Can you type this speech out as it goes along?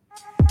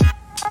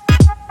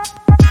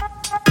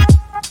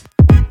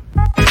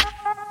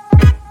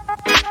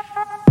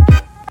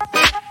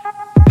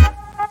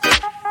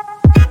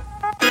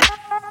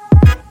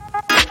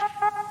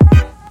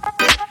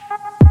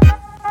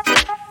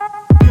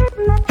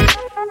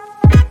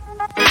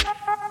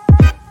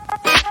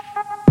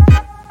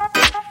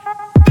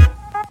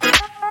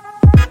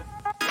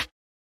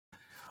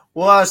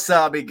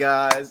Wasabi,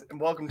 guys, and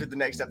welcome to the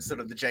next episode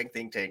of the Jank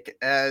Think Tank.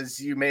 As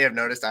you may have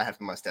noticed, I have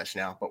a mustache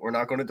now, but we're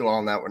not going to dwell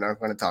on that. We're not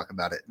going to talk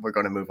about it. We're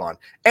going to move on.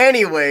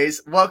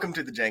 Anyways, welcome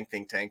to the Jank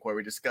Think Tank, where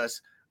we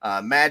discuss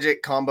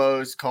magic,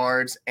 combos,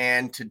 cards,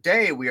 and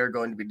today we are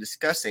going to be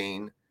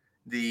discussing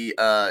the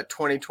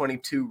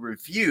 2022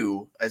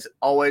 review. As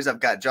always, I've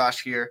got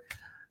Josh here.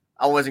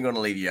 I wasn't going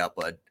to leave you out,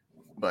 bud,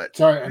 but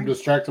sorry, I'm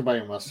distracted by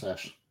your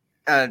mustache.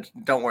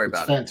 Don't worry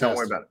about it. Don't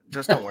worry about it.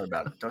 Just don't worry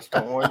about it. Just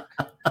don't worry.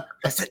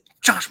 I said,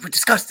 Josh, we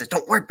discussed it.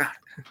 Don't worry about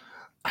it.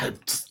 I'm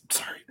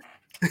sorry.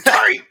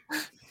 Sorry.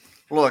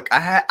 Look, I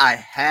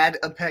had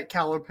a pet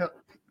caliper.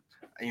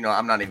 You know,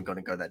 I'm not even going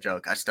to go that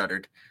joke. I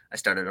stuttered.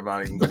 I'm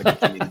not even going to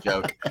continue the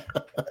joke.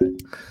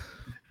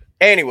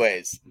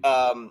 Anyways,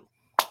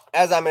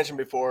 as I mentioned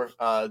before,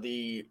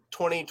 the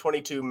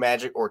 2022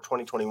 Magic or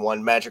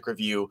 2021 Magic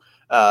review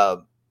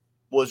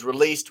was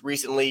released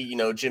recently. You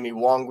know, Jimmy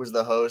Wong was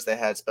the host. They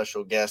had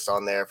special guests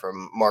on there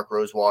from Mark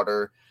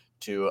Rosewater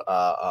to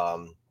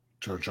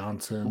Joe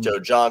Johnson,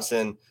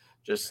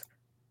 just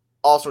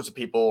all sorts of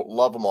people.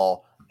 Love them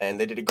all. And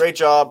they did a great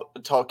job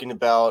talking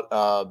about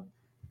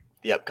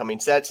the upcoming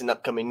sets and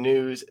upcoming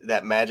news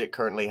that Magic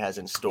currently has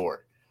in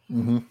store.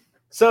 Mm-hmm.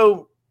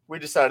 So we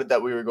decided that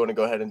we were going to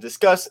go ahead and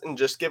discuss and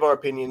just give our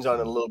opinions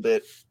on a little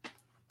bit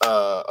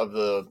of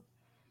the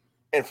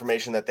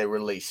information that they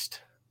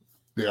released.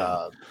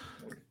 Yeah.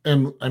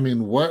 And I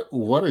mean, what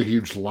a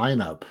huge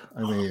lineup.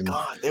 I mean,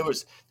 God, there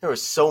was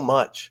so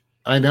much.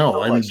 I know.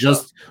 So I mean,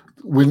 just stuff.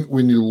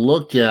 when you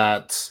look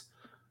at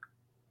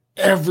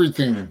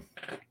everything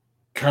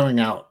coming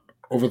out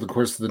over the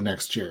course of the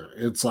next year,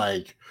 it's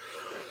like,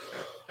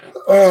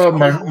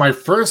 my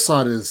first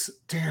thought is,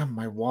 damn,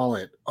 my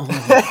wallet. Oh.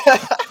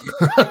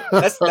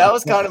 that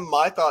was kind of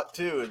my thought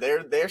too.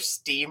 They're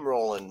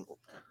steamrolling,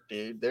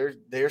 dude.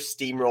 They're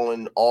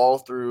steamrolling all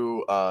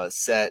through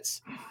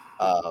sets,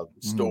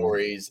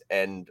 stories,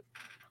 and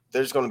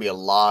there's going to be a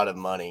lot of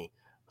money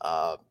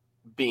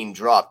being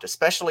dropped,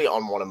 especially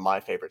on one of my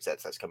favorite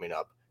sets that's coming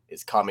up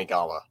is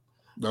Kamigawa.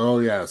 Oh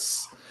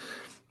yes,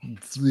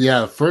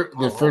 yeah.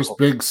 The first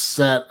big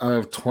set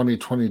of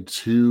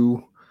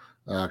 2022,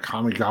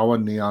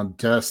 Kamigawa Neon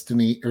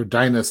Destiny or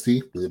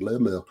Dynasty. It's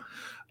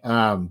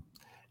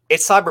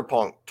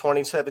Cyberpunk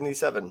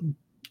 2077.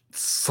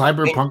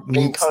 Cyberpunk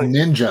meets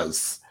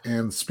ninjas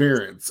and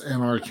spirits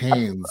and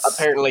arcanes.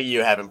 Apparently,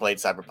 you haven't played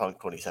Cyberpunk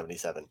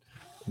 2077.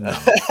 No,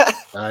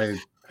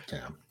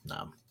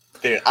 no.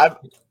 Dude, I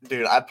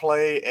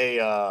play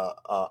a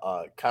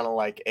kind of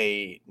like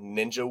a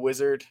ninja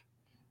wizard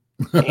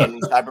in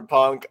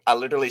Cyberpunk. I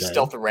literally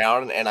stealth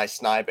around and I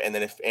snipe, and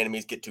then if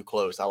enemies get too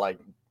close, I like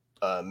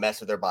mess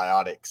with their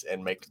biotics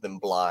and make them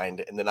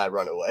blind, and then I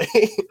run away.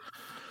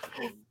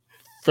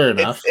 Fair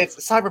enough. It's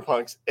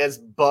Cyberpunk's as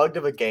bugged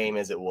of a game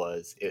as it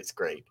was. It's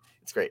great.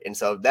 It's great, and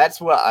so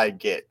that's what I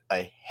get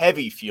a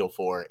heavy feel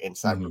for in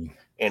Kamigawa.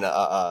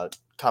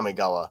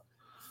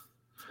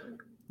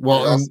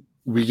 Well, and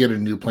we get a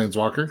new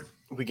Planeswalker.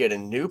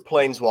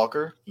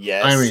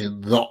 Yes. I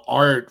mean, the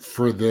art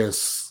for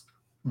this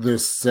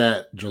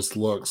set just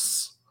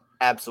looks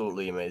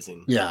absolutely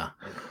amazing. Yeah.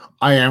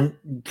 I am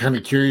kind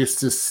of curious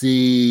to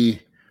see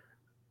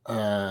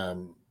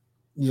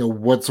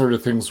what sort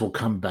of things will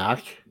come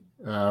back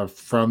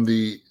from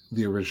the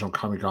original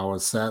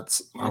Kamigawa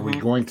sets. Mm-hmm. Are we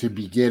going to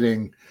be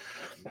getting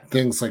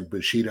things like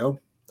Bushido,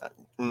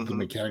 the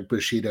mechanic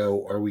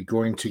Bushido? Are we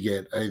going to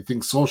get, I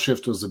think Soul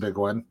Shift was a big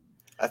one.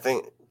 I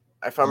think,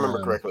 if I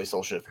remember correctly,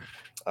 Soul Shift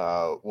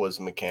was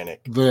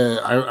mechanic.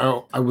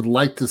 I would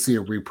like to see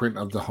a reprint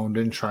of the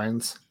Honed-In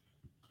Shrines.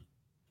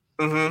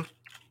 Mm-hmm.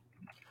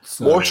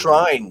 So, more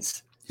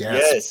shrines.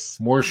 Yes.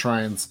 More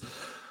shrines.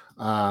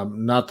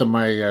 Not that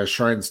my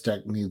shrines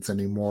deck needs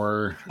any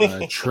more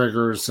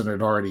triggers than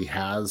it already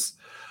has.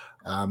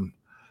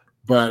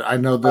 But I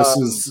know this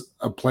is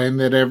a plan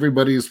that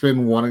everybody's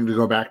been wanting to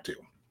go back to.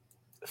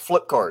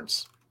 Flip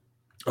cards.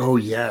 Oh,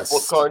 yes.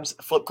 Flip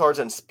cards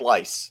and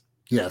Splice.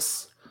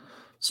 Yes.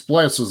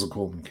 Splice was a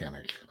cool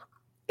mechanic.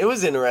 It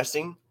was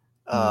interesting.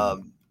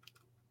 Let's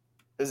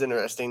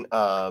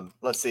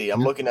see.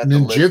 I'm looking at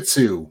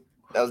Ninjutsu.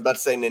 I was about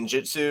to say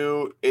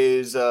Ninjutsu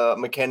is a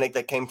mechanic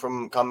that came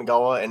from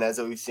Kamigawa, and as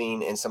we've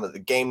seen in some of the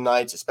game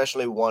nights,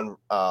 especially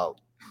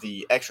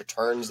the Extra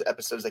Turns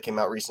episodes that came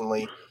out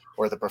recently,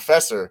 where the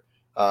professor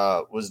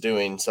was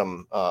doing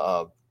some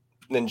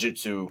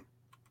Ninjutsu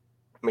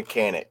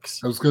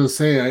mechanics. I was going to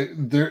say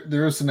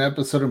there was an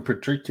episode in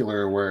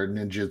particular where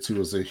ninjutsu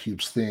was a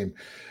huge theme.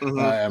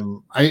 Mm-hmm.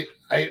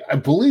 I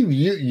believe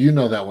you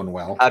know that one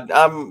well.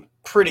 I'm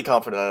pretty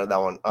confident of that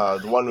one.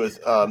 The one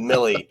with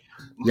Millie,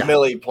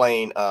 Millie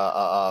playing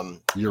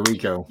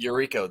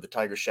Yuriko, the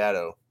Tiger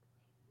Shadow,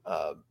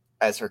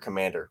 as her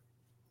commander.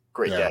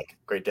 Great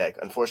deck.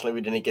 Unfortunately,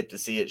 we didn't get to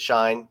see it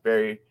shine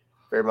very,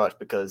 very much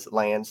because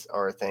lands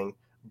are a thing.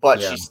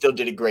 But she still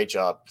did a great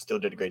job.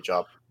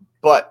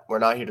 But we're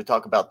not here to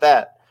talk about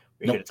that.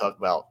 We're here to talk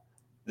about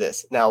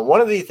this. Now,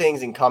 one of the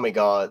things in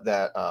Kamigawa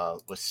that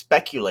was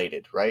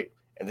speculated, right?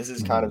 And this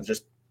is kind of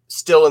just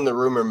still in the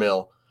rumor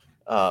mill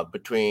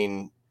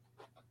between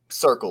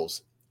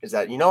circles is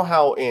that, you know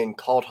how in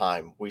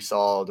Kaldheim we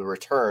saw the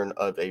return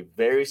of a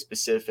very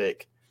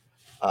specific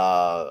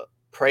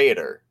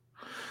Praetor,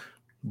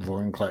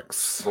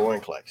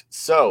 Vorinclex.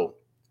 So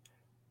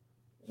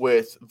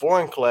with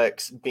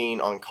Vorinclex being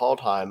on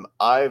Kaldheim,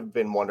 I've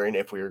been wondering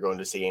if we were going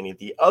to see any of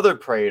the other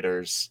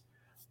Praetors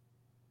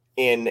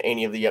in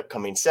any of the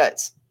upcoming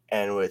sets.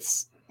 And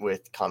with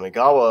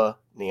Kamigawa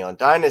Neon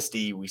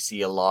Dynasty, we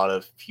see a lot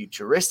of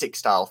futuristic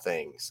style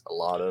things, a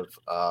lot of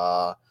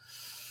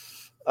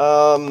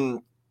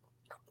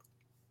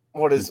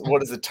what is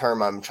the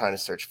term I'm trying to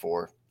search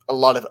for? A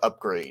lot of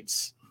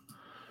upgrades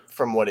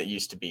from what it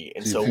used to be.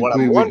 And so what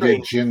I'm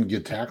wondering, Jin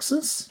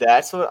Gitaxias?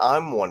 That's what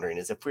I'm wondering,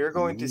 is if we are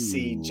going to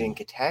see Jin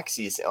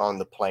Gitaxias on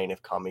the plane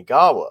of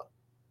Kamigawa.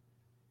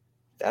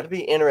 That'd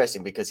be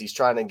interesting because he's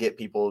trying to get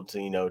people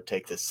to, you know,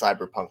 take the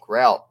cyberpunk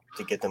route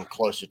to get them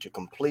closer to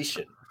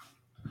completion.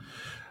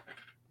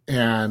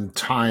 And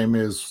time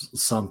is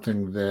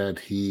something that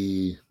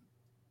he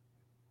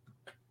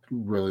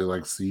really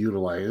likes to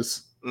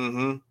utilize.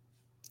 Mm-hmm.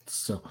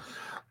 So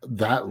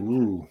that,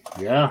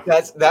 yeah.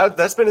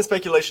 That's been a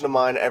speculation of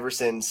mine ever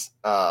since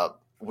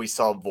we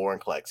saw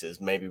Vorinclex.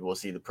 Is maybe we'll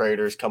see the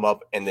Praetors come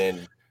up, and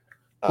then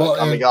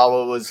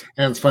Kamigawa was.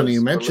 And it's funny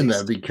you mentioned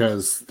that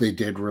because they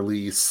did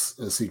release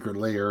a secret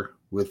layer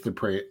with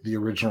the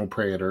original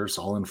Praetors,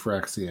 all in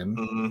Phyrexian.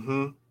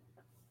 Mm-hmm.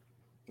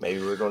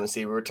 Maybe we're going to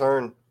see a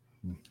return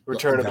of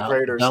the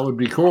Praetors. That would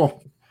be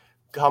cool.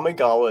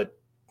 Kamigawa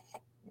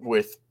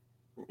with,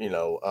 you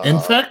know,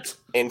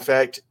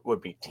 Infect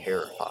would be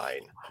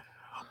terrifying.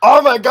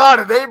 Oh my god,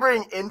 if they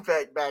bring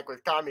Infect back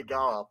with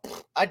Kamigawa,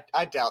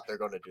 I doubt they're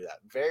going to do that.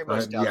 Very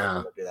much doubt they're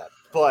going to do that.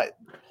 But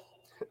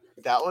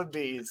that would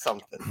be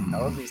something.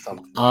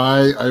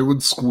 I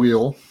would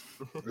squeal.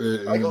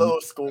 Like a little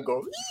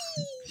schoolgirl.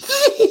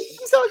 I'm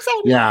so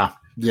excited.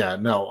 Yeah.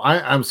 No,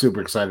 I'm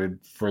super excited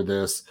for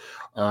this.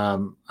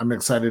 I'm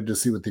excited to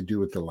see what they do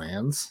with the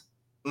lands.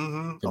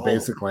 Mm-hmm. The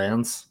basic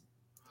lands.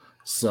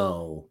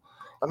 So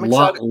I'm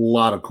excited. A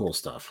lot of cool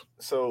stuff.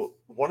 So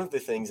one of the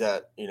things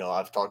that, you know,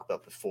 I've talked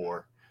about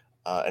before,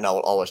 and I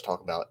will always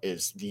talk about,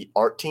 is the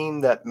art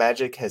team that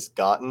Magic has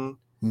gotten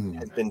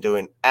has been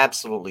doing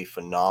absolutely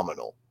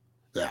phenomenal.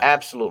 Yeah.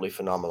 Absolutely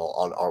phenomenal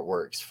on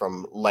artworks,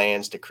 from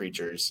lands to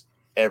creatures.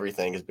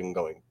 Everything has been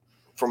going,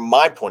 from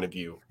my point of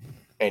view,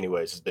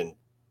 anyways, has been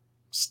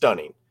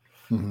stunning.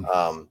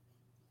 Mm-hmm.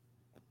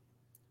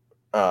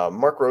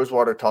 Mark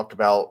Rosewater talked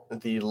about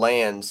the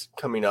lands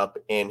coming up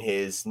in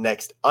his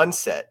next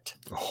unset.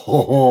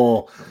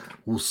 Oh,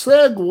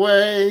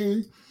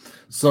 segue.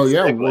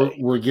 So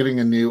we're getting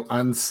a new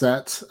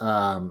unset,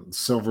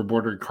 silver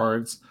bordered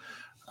cards.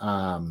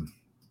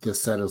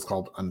 This set is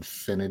called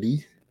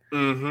Unfinity.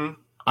 Mm-hmm.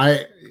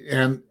 I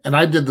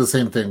did the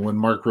same thing when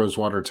Mark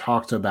Rosewater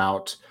talked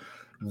about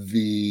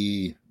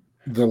the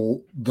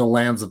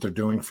lands that they're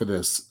doing for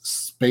this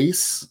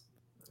space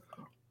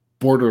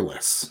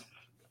borderless.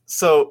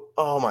 So,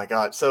 oh my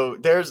god! So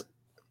there's,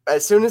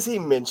 as soon as he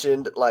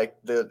mentioned like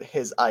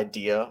his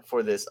idea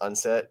for this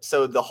unset,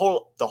 so the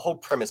whole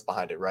premise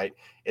behind it, right,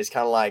 is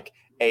kind of like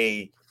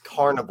a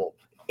carnival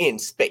in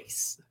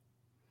space.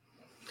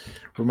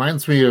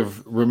 Reminds me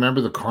of,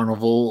 remember the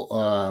carnival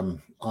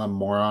on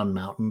Moron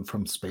Mountain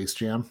from Space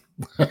Jam?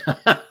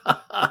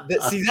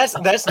 See,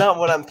 that's not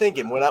what I'm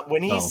thinking.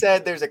 When he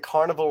said there's a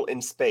carnival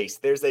in space,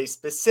 there's a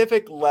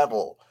specific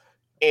level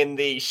in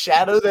the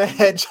Shadow the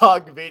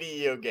Hedgehog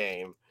video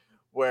game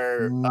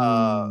where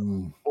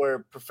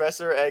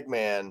Professor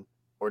Eggman,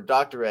 or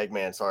Dr.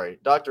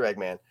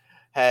 Eggman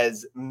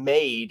has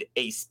made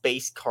a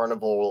space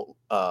carnival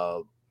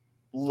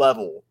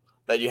level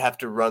that you have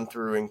to run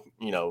through and,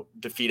 you know,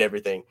 defeat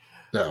everything.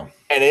 Yeah.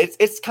 And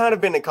it's kind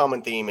of been a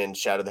common theme in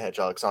Shadow the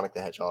Hedgehog, Sonic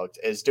the Hedgehog,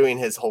 is doing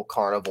his whole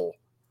carnival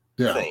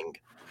thing.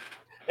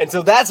 And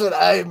so that's what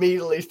I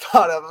immediately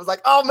thought of. I was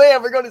like, oh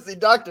man, we're going to see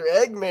Dr.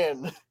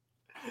 Eggman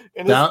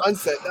in his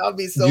unset. That would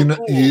be so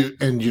cool.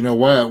 You know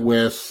what?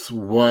 With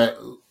what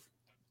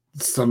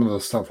some of the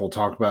stuff we'll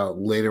talk about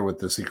later with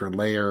the secret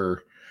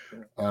layer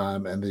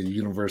and the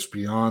universe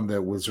beyond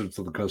that Wizards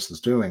of the Coast is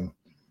doing,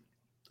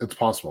 it's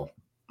possible.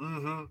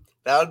 Mm-hmm.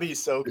 That would be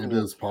so cool. It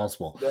is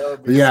possible.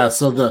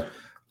 So the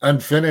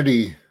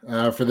Unfinity,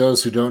 for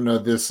those who don't know,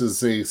 this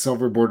is a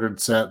silver bordered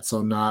set,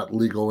 so not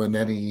legal in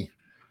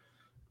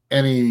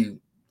any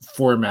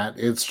format.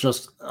 It's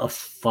just a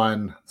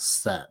fun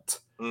set.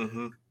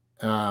 Mm-hmm.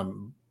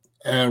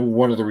 And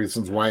one of the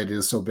reasons why it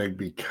is so big,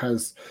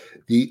 because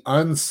the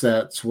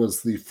Unsets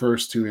was the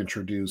first to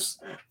introduce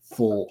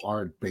full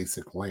art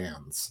basic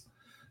lands.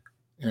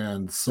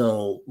 And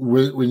so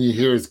when you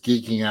hear us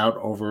geeking out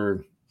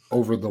over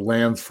the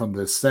lands from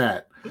this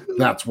set,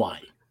 that's why.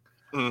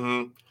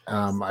 Mm-hmm.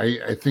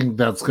 I think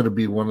that's going to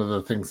be one of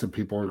the things that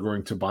people are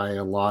going to buy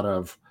a lot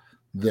of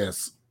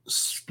this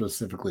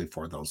specifically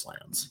for those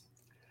lands.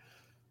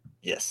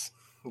 Yes,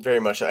 very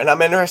much so. And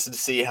I'm interested to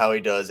see how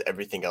he does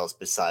everything else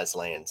besides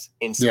lands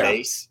in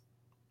space.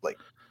 Like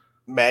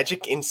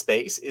Magic in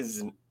space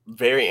is a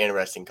very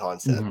interesting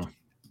concept.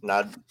 Mm-hmm. And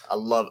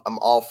I'm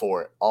all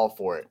for it.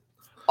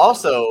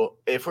 Also,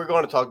 if we're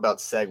going to talk about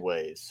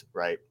segues,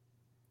 right?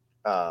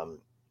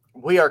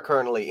 We are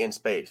currently in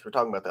space. We're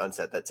talking about the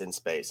unset that's in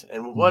space.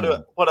 And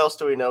what else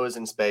do we know is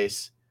in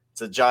space?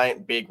 It's a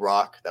giant big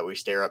rock that we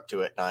stare up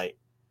to at night.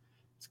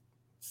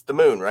 It's the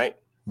moon, right?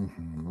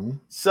 Mm-hmm.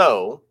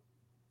 So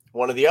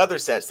one of the other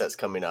sets that's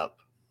coming up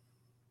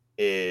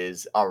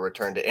is our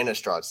Return to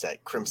Innistrad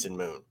set, Crimson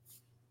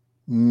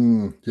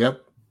Moon.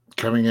 Yep.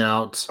 Coming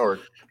out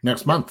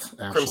next month,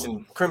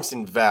 actually.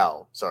 Crimson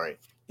Vow, sorry.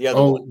 The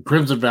other one.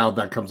 Crimson Vow,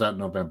 that comes out in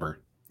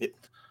November. Yep.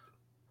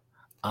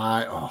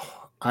 I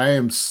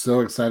am so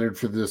excited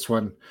for this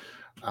one.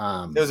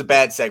 It was a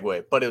bad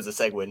segue, but it was a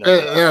segue.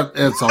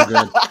 It's all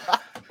good.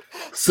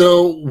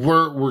 So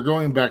we're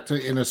going back to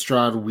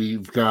Innistrad.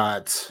 We've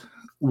got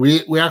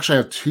we actually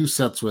have two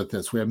sets with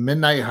this. We have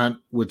Midnight Hunt,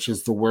 which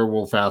is the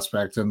werewolf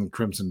aspect, and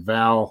Crimson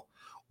Vow,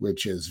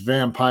 which is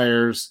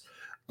vampires.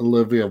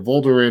 Olivia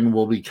Volderen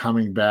will be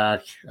coming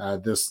back.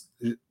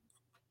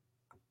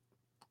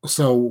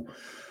 So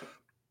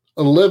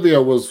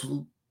Olivia was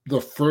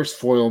the first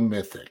foil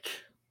mythic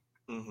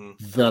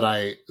that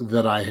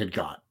I had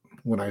got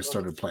when I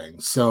started playing.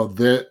 So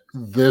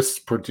this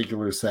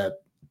particular set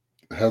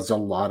has a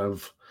lot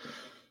of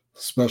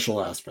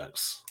special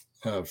aspects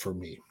for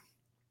me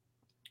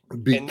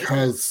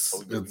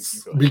because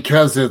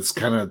it's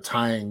kind of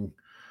tying,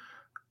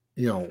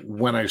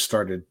 when I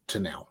started to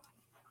now.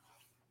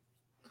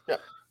 Yeah.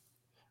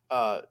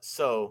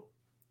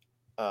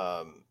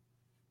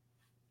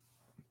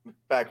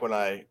 Back when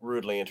I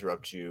rudely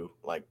interrupted you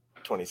like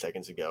 20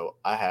 seconds ago,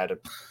 I had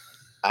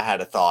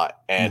a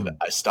thought and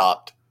I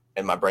stopped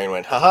and my brain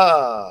went,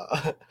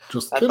 ha.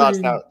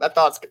 That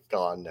thought's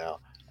gone now.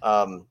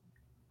 I'm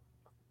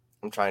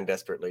trying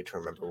desperately to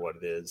remember what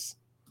it is.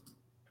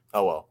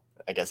 Oh well,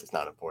 I guess it's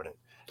not important.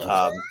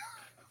 I'll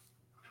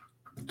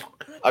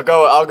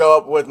go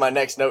up with my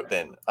next note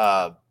then.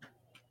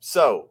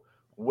 So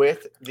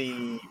with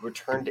the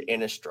Return to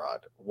Innistrad,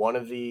 one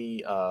of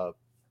the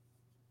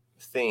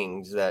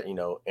things that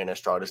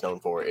Innistrad is known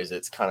for is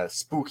its kind of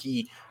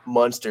spooky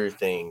monster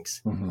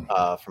things,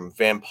 from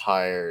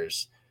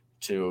vampires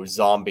to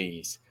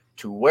zombies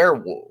to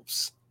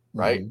werewolves,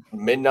 right?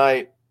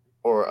 Midnight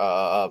or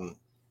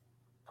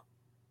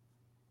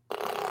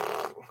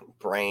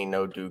brain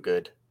no do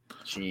good.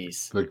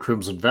 Jeez. The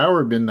Crimson Vow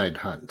or Midnight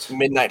Hunt?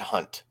 Midnight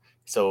Hunt.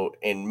 So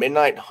in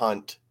Midnight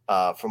Hunt,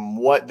 from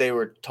what they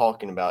were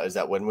talking about is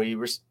that when we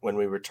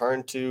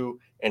return to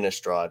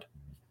Innistrad,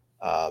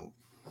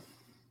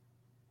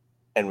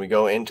 and we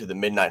go into the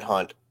Midnight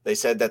Hunt, they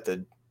said that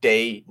the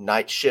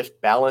day-night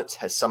shift balance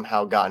has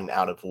somehow gotten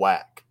out of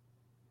whack,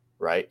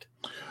 right?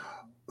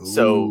 Ooh.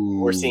 So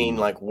we're seeing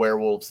like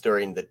werewolves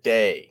during the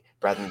day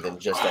rather than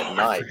just at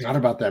night. I forgot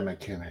about that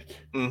mechanic.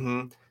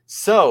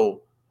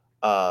 So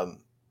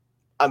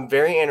I'm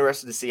very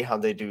interested to see how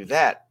they do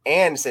that.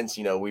 And since,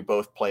 we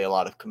both play a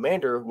lot of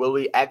Commander, will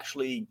we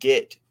actually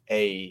get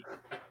a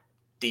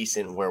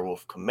decent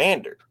werewolf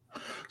commander?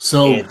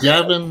 So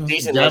Gavin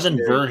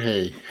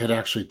Verhey had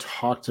actually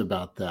talked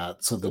about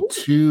that. So the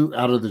two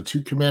out of the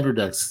two commander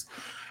decks,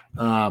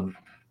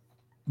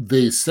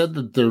 they said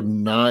that they're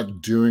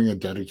not doing a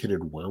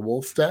dedicated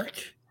werewolf deck.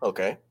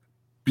 Okay.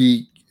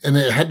 And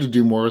it had to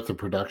do more with the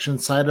production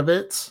side of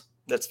it.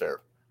 That's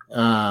fair.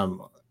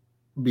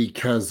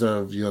 Because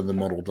of the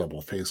modal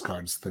double face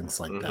cards, things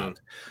like that.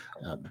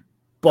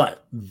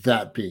 But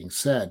that being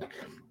said,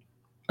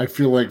 I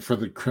feel like for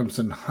the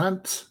Crimson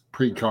Hunt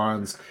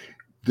precons,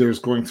 there's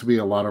going to be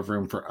a lot of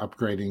room for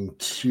upgrading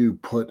to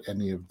put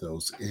any of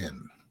those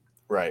in.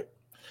 Right.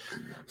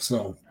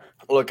 So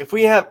look, if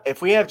we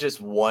have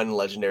just one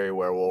legendary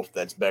werewolf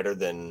that's better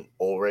than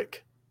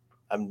Ulrich,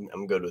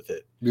 I'm good with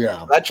it.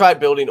 Yeah. I tried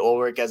building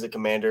Ulrich as a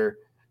commander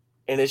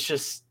and it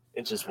just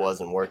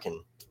wasn't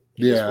working.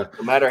 No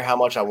matter how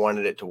much I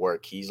wanted it to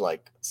work, he's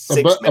like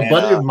 6 mana. A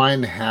buddy of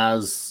mine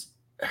has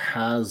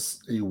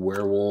a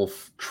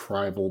werewolf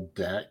tribal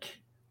deck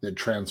that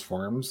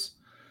transforms.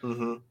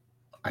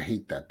 I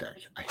hate that deck.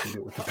 I hate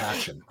it with a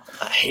passion.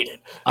 I hate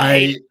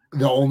it.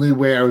 The only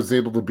way I was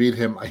able to beat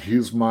him, I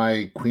used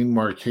my Queen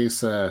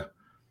Marquesa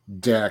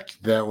deck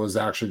that was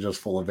actually just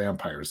full of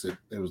vampires.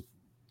 It was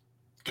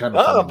kind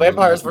of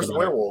vampires versus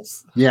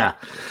werewolves. Yeah.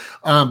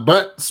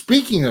 But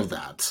speaking of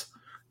that,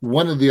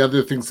 one of the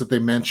other things that they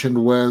mentioned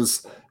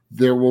was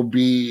there will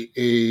be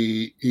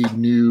a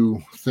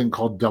new thing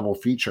called double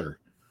feature,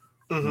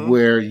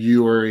 where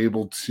you are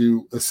able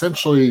to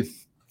essentially,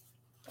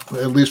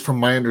 at least from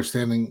my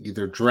understanding,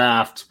 either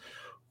draft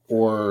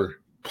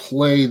or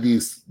play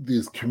these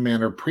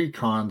commander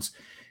precons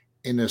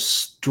in a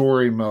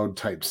story mode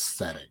type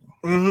setting.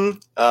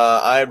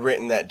 I had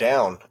written that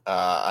down.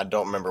 I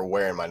don't remember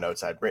where in my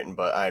notes I'd written,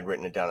 but I had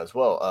written it down as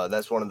well.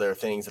 That's one of their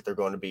things that they're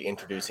going to be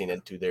introducing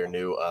into their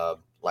new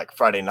like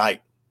Friday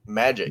Night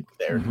Magic.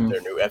 Their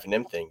new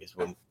F&M thing is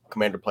when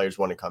commander players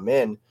want to come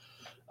in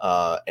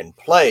and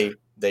play,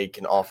 they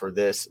can offer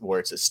this where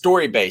it's a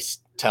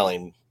story-based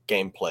telling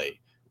gameplay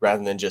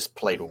rather than just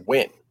play to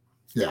win.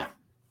 Yeah.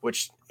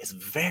 Which is a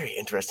very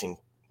interesting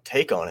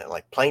take on it.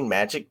 Like playing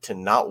Magic to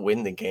not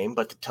win the game,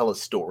 but to tell a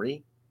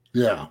story.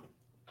 Yeah.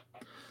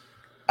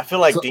 I feel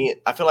like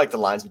I feel like the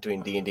lines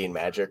between D&D and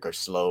Magic are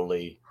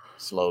slowly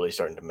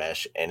starting to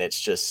mesh, and it's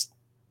just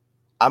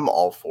I'm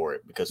all for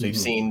it because we've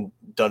seen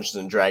Dungeons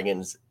and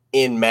Dragons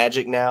in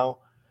Magic now.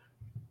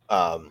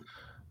 And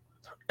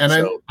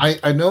so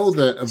I know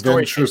that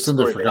Adventures in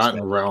the Forgotten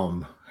Magic.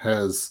 Realm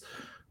has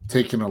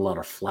taken a lot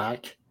of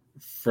flack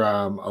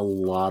from a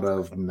lot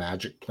of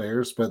Magic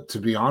players, but to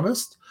be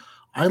honest,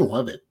 I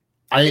love it.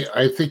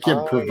 I think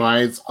it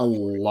provides a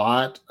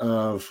lot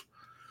of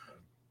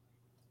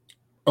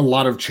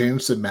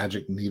change that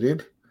Magic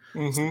needed,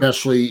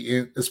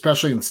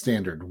 especially in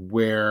Standard,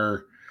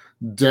 where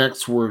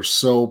decks were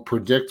so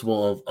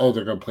predictable of, oh,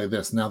 they're going to play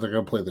this, now they're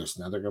going to play this,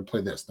 now they're going to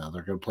play this, now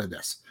they're going to play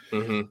this.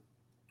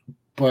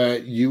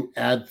 But you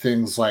add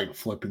things like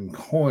flipping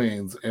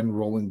coins and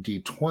rolling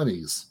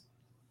d20s,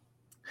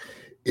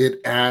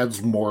 it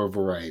adds more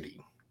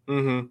variety,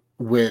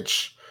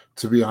 which,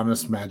 to be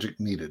honest, Magic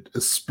needed,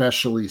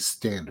 especially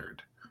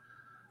Standard.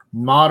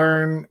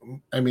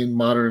 Modern's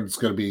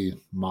going to be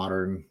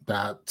modern.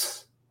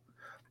 That's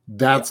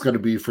going to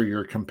be for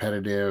your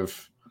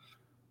competitive.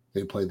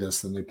 They play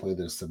this, then they play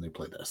this, then they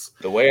play this.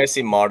 The way I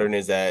see Modern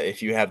is that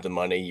if you have the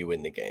money, you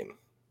win the game.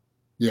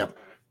 Yep.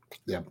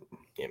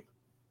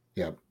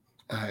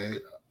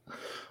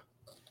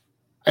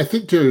 I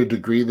think to a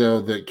degree, though,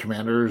 that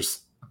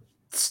Commander's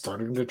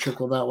starting to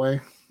trickle that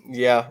way.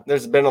 Yeah,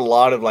 there's been a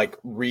lot of like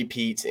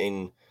repeats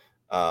in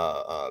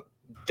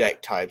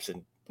deck types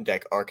and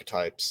deck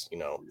archetypes,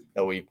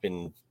 that we've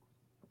been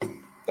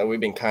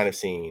kind of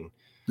seeing.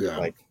 Yeah.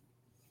 Like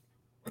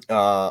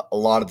a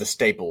lot of the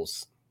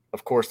staples.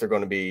 Of course, they're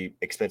going to be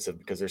expensive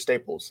because they're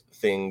staples.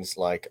 Things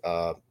like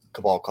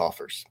Cabal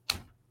Coffers.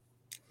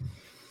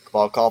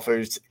 Cabal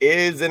Coffers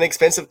is an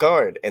expensive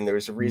card, and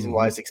there's a reason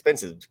why it's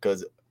expensive,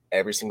 because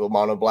every single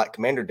mono black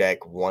commander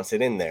deck wants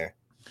it in there.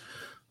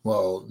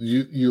 Well,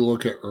 you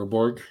look at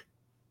Urborg,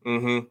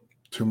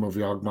 Tomb of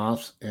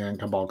Yawgmoth, and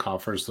Cabal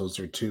Coffers. Those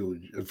are two.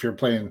 If you're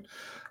playing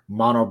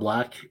mono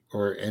black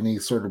or any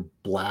sort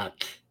of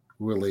black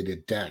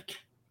related deck,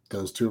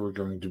 those two are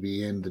going to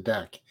be in the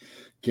deck,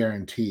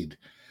 guaranteed.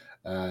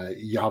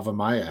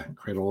 Yavimaya,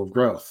 Cradle of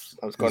Growth.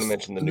 I was going to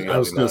mention the new Yavimaya. I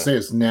was going to say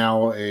it's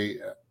now a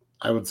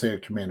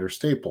commander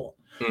staple.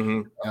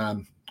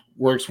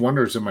 Works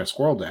wonders in my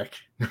squirrel deck.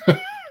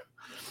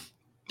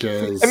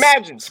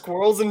 Imagine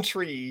squirrels and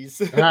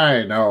trees.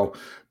 I know,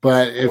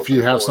 but if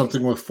you have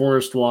something with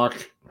Forest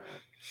Walk,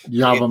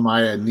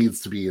 Yavimaya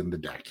needs to be in the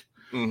deck.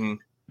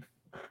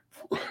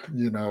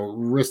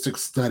 Rhystic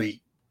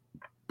Study,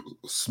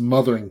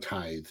 Smothering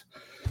Tithe,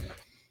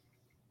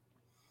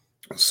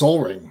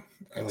 Soul Ring.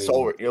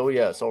 Soul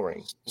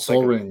Ring.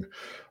 Soul Ring,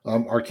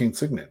 Arcane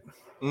Signet.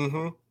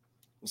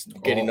 It's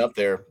getting up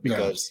there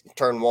because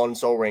turn 1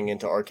 Soul Ring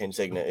into Arcane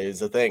Signet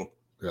is a thing.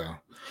 Yeah.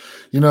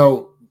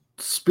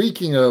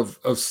 Speaking of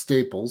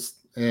staples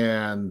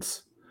and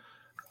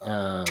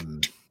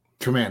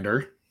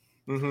Commander,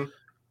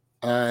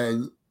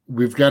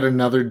 we've got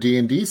another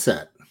D&D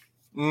set.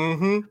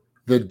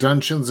 The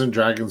Dungeons and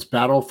Dragons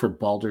Battle for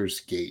Baldur's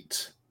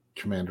Gate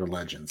Commander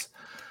Legends.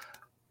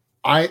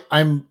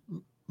 I'm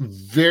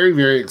very,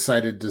 very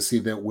excited to see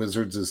that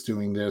Wizards is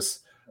doing this,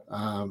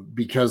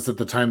 because at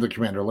the time the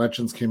Commander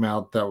Legends came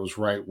out, that was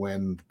right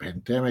when the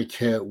pandemic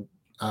hit.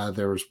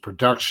 There was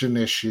production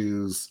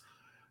issues.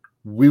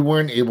 We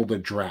weren't able to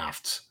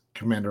draft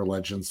Commander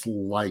Legends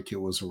like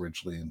it was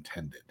originally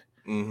intended.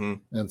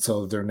 And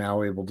so they're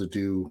now able to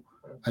do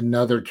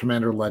another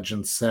Commander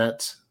Legends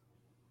set,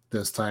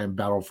 this time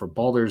Battle for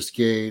Baldur's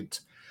Gate.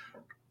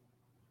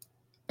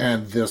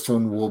 And this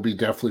one will be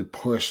definitely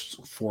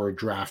pushed for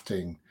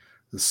drafting,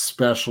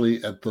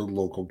 especially at the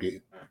local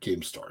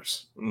game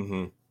stores.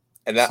 And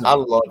I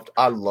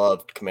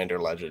loved Commander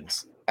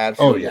Legends.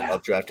 Absolutely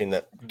loved drafting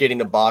that, getting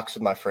a box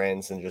with my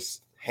friends and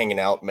just hanging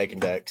out, making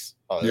decks.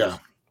 It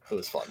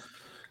was fun.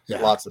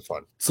 Lots of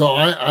fun. So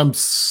I'm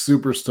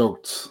super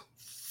stoked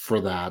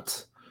for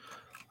that.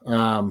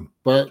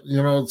 But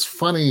it's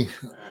funny.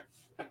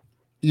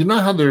 You know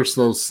how there's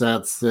those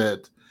sets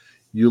that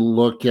you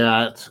look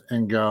at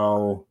and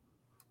go,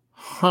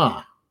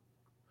 huh.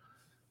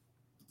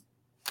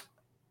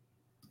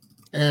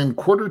 And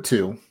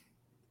Q2,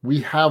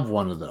 we have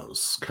one of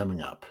those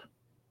coming up.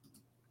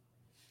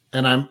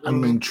 And I'm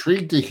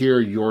intrigued to hear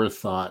your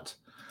thought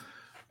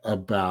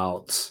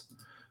about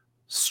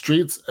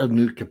Streets of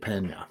New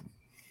Capenna.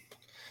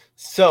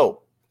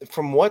 So,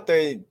 from what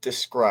they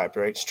described,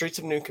 right, Streets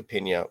of New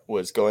Capenna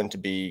was going to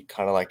be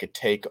kind of like a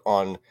take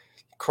on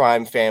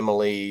crime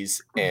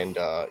families, and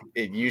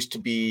it used to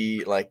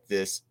be like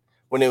this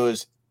when it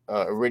was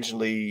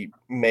originally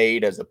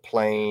made as a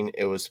plane.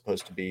 It was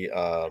supposed to be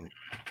kind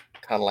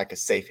of like a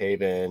safe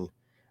haven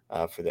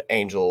for the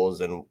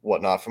angels and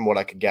whatnot, from what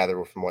I could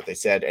gather from what they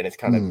said. And it's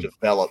kind of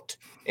developed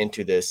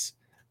into this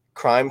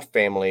crime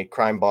family,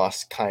 crime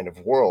boss kind of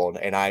world.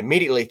 And I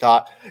immediately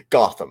thought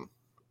Gotham.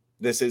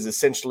 This is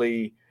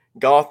essentially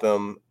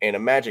Gotham in a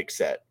Magic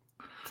set.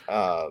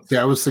 I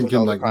was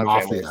thinking like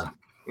Mafia.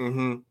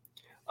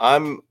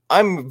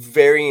 I'm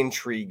very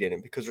intrigued in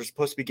it because we're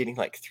supposed to be getting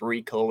like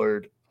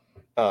 3-colored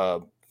uh,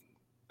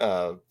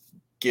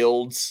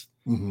 guilds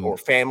Mhm. or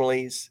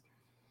families.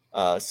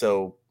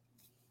 So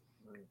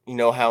you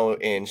know how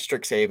in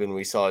Strixhaven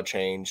we saw a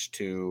change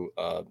to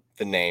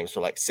the name.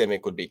 So like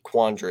Simic would be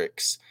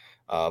Quandrix,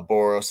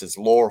 Boros is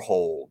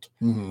Lorehold,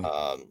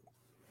 Mhm.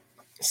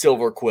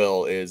 Silver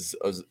Quill is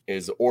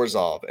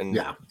Orzhov, and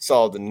Yeah.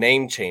 saw the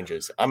name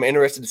changes. I'm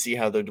interested to see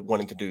how they're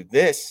wanting to do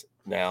this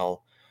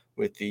now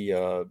with the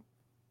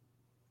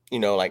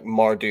like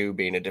Mardu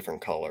being a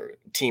different color,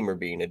 Temur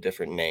being a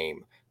different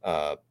name,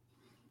 John.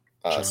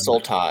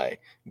 Sultai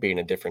being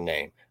a different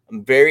name.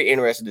 I'm very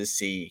interested to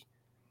see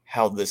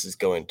how this is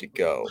going to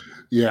go.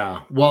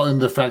 Yeah. Well, and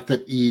the fact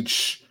that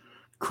each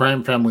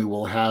crime family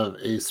will have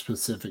a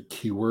specific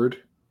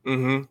keyword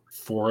Mm-hmm.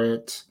 for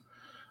it.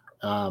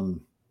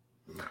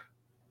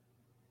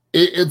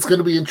 It's going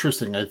to be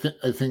interesting. I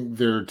think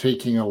they're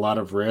taking a lot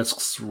of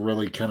risks,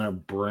 really kind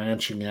of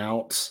branching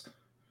out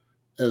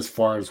as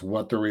far as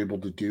what they're able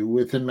to do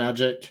within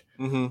Magic.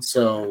 Mm-hmm.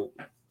 So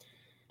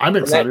I'm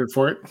excited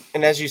for it.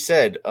 And as you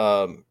said,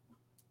 a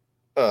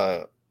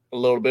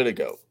little bit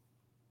ago,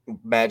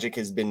 Magic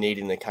has been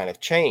needing to kind of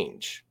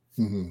change.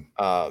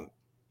 Mm-hmm.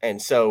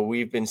 And so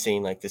we've been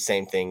seeing like the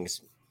same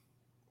things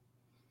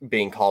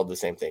being called the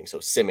same thing. So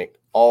Simic,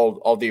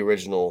 all the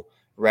original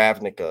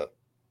Ravnica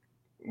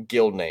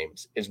guild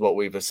names is what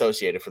we've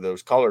associated for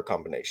those color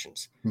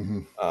combinations.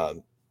 Mm-hmm.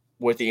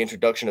 With the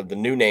introduction of the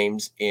new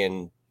names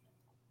in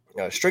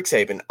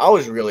Strixhaven, I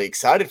was really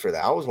excited for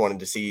that. I was wanting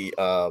to see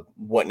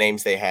what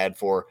names they had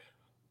for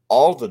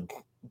all the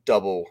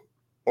double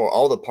or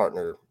all the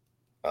partner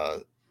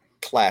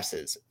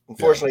classes.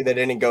 Unfortunately, they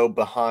didn't go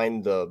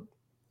behind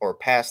or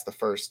past the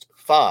first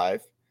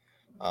 5.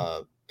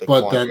 But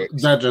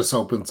that just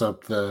opens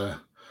up the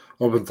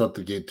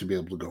gate to be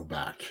able to go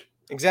back.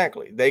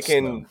 Exactly. They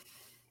can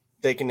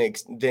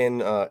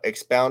then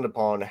expound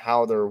upon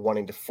how they're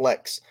wanting to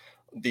flex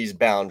these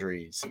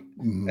boundaries,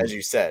 as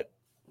you said.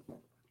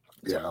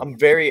 So Yeah. I'm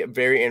very,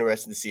 very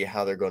interested to see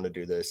how they're going to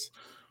do this.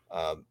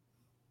 Al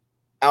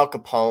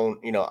Capone,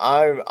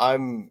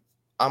 I'm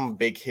a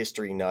big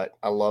history nut.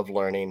 I love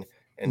learning,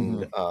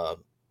 and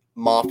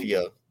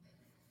mafia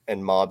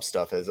and mob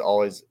stuff has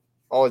always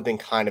been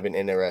kind of an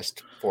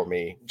interest for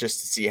me, just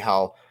to see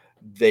how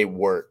they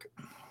work.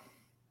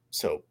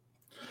 So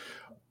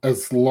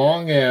as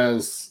long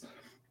as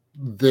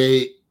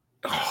they,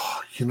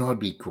 it'd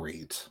be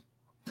great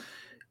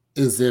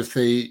is if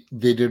they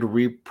did a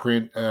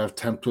reprint of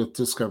Tempt with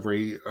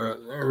Discovery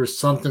or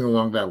something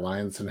along that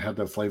lines and had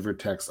the flavor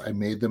text. I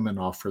made them an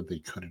offer they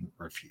couldn't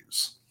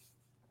refuse.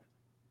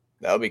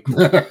 That would be cool.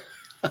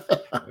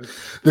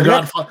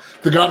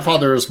 The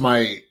Godfather is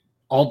my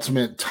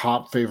ultimate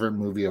top favorite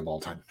movie of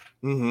all time.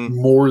 Mm-hmm.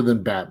 More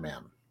than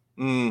Batman.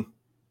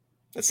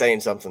 That's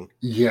saying something.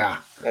 Yeah.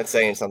 That's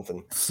saying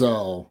something.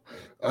 So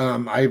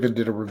I even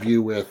did a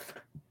review with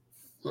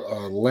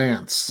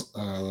Lance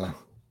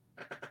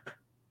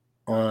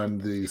on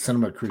the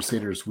Cinema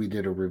Crusaders. We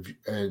did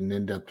an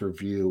in-depth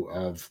review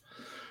of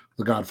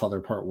The Godfather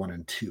Part 1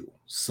 and 2.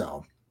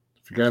 So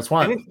if you guys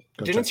want,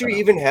 didn't you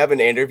even have an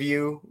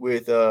interview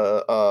with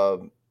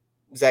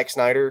Zack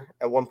Snyder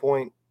at one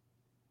point?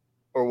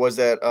 Or was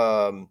that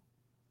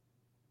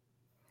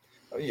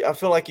I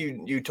feel like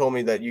you told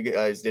me that you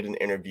guys did an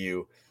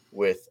interview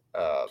with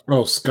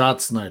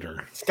Scott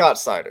Snyder. Scott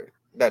Snyder.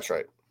 That's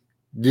right.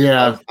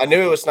 Yeah. I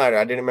knew it was Snyder.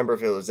 I didn't remember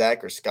if it was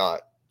Zach or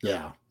Scott.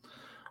 Yeah.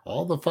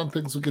 All the fun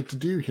things we get to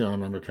do here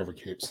on Undercover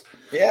Capes.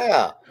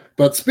 Yeah.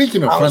 But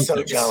speaking of fun things. I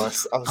was so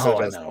jealous.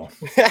 I know.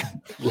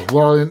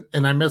 Well,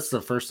 and I missed the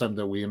first time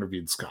that we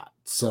interviewed Scott.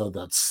 So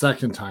that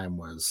second time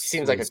was... He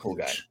seems like a cool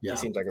guy. Yeah. He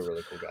seems like a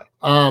really cool guy.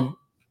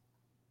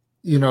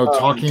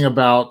 Talking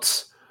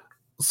about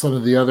some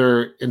of the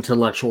other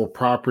intellectual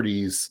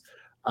properties,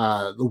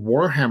 the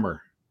Warhammer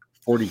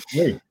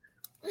 40K.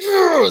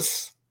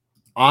 Yes!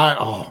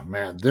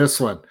 This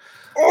one.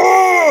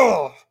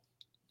 Oh!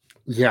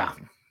 Yeah.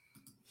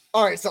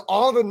 All right, so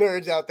all the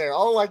nerds out there,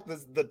 all like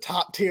the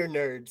top tier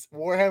nerds,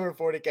 Warhammer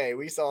 40K,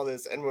 we saw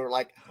this and we were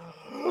like,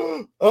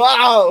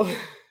 wow.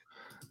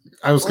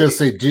 I was gonna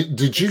say,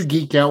 did you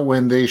geek out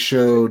when they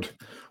showed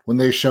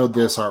this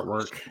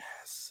artwork?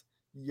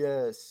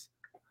 Yes.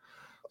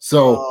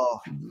 So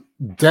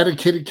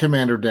dedicated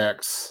commander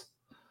decks.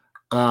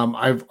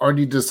 I've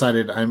already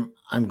decided I'm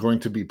going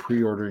to be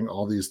pre-ordering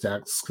all these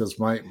decks because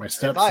my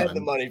stepson. If I have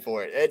the money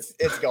for it,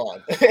 it's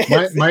gone.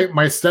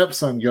 my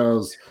stepson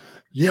goes,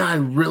 yeah, I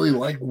really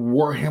like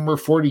Warhammer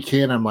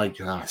 40K, and I'm like,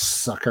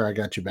 sucker, I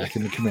got you back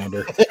in the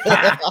commander.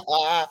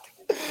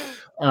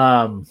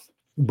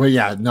 But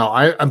yeah, no,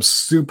 I'm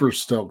super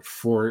stoked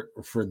for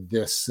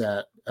this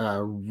set.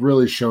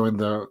 Really showing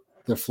the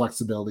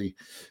flexibility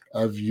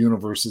of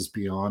Universes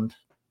Beyond.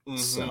 Mm-hmm.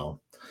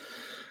 So,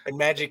 and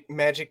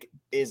Magic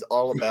is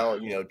all about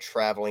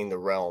traveling the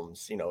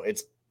realms.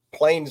 It's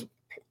planes.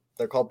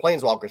 They're called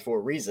planeswalkers for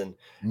a reason,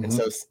 and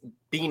so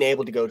being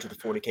able to go to the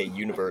 40K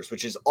universe,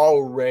 which is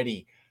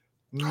already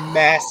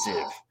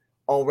massive,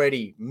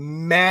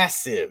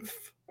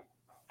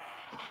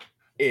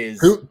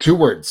 is two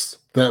words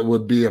that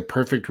would be a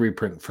perfect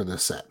reprint for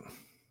this set.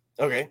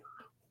 Okay.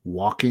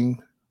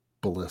 Walking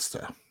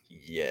Ballista.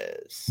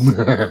 Yes.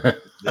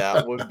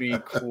 That would be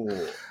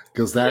cool.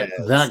 Because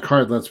that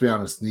card, let's be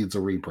honest, needs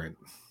a reprint.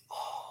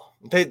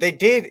 They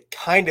did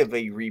kind of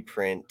a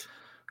reprint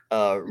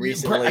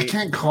recently. But I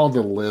can't call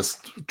the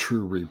list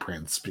true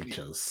reprints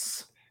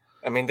because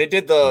I mean they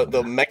did the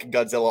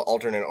Mechagodzilla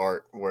alternate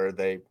art where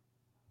they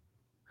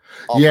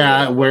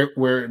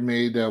where it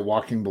made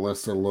Walking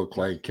Ballista look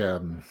like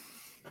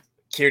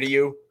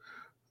Kiryu.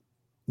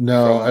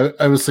 No,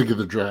 I was thinking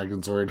the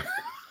Dragon Sword.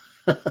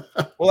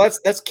 Well,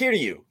 that's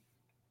Kiryu.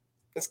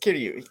 That's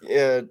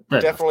Kiryu.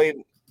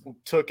 Definitely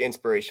took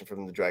inspiration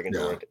from the Dragon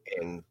Sword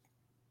in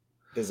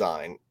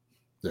design.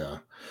 Yeah.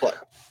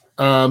 But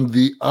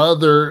the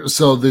other,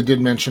 so they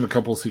did mention a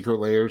couple of secret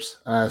layers.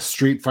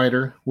 Street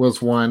Fighter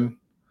was one,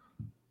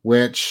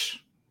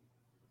 which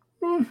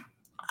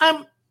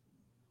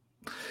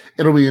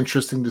it'll be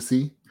interesting to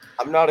see.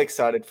 I'm not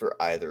excited for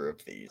either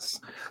of these.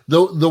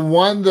 The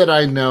one that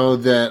I know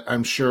that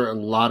I'm sure a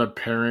lot of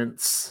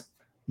parents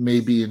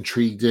may be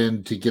intrigued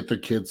in to get their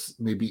kids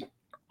maybe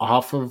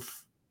off of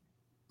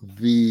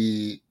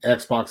the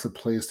Xbox and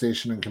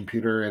PlayStation and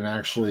computer and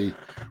actually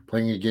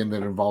playing a game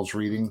that involves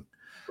reading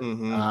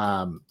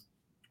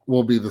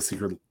will be the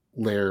secret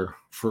layer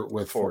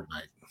with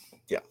Fortnite.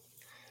 Yeah.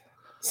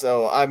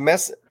 So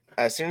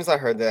as soon as I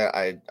heard that,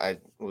 I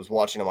was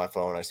watching on my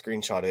phone. I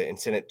screenshot it and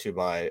sent it to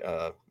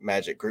my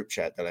Magic group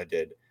chat that I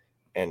did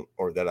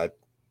or that I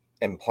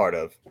am part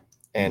of.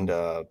 And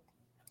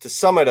to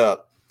sum it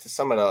up,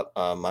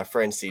 my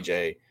friend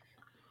CJ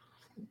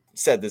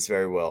said this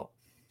very well.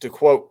 To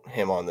quote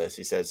him on this,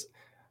 he says,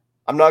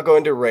 "I'm not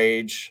going to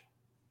rage,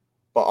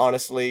 but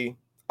honestly,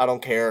 I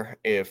don't care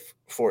if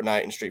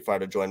Fortnite and Street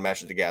Fighter join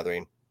Match of the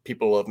Gathering.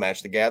 People love Match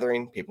of the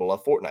Gathering. People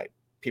love Fortnite.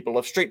 People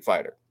love Street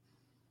Fighter."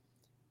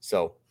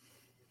 So,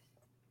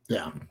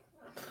 yeah,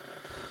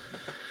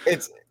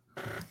 it's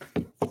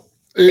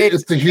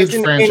a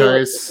huge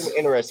franchise. It's an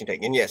interesting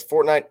take, and yes,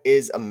 Fortnite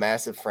is a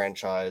massive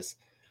franchise.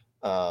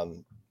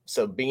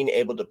 So being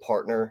able to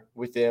partner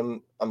with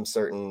them, I'm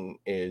certain,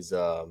 is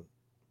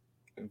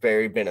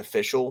very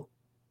beneficial.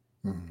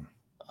 And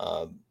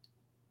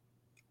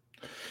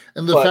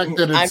the fact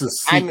that it's a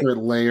secret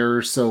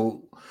layer,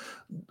 so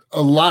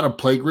a lot of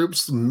play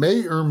groups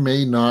may or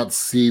may not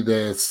see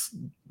this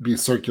be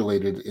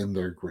circulated in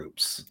their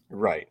groups.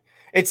 Right.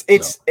 It's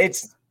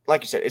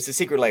like you said, it's a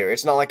secret layer.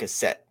 It's not like a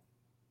set.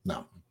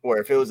 No. Where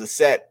if it was a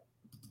set,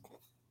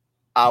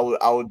 I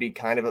would be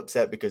kind of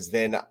upset because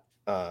then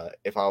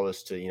if I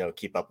was to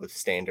keep up with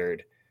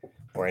standard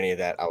or any of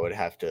that, I would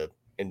have to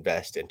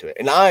invest into it.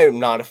 And I am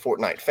not a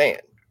Fortnite fan.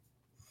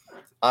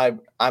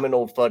 I'm an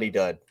old fuddy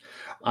dud.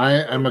 I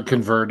am a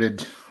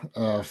converted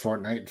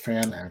Fortnite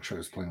fan. Actually, I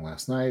was playing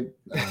last night.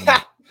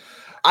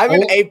 I'm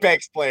an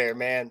Apex player,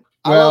 man.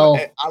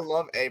 I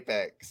love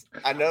Apex.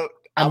 I know.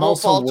 I'm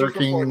also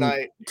working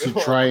to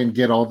try and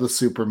get all the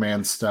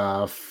Superman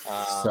stuff.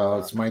 So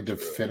it's my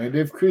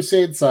definitive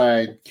Crusade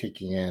side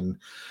kicking in.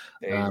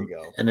 There you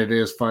go. And it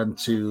is fun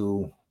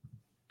to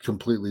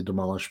completely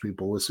demolish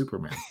people with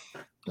Superman.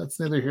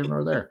 That's neither here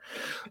nor there.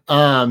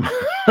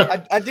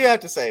 I do have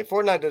to say,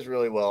 Fortnite does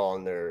really well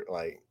on their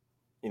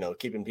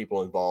keeping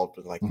people involved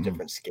with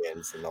different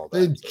skins and all that.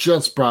 They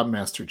just brought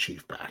Master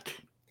Chief back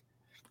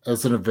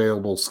as an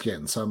available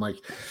skin, so I'm like,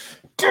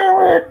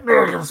 damn it, I'm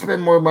gonna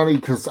spend more money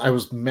because I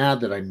was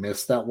mad that I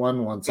missed that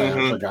one once I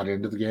actually got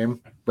into the game.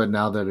 But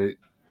now that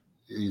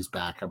he's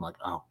back, I'm like,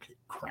 oh, okay,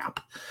 crap.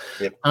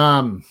 Yep.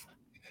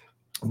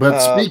 But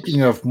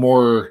speaking of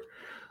more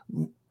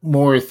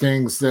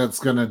things that's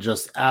gonna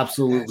just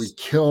absolutely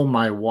kill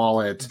my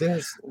wallet.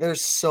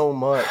 There's so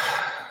much.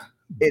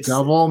 It's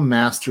Double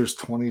Masters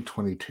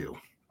 2022.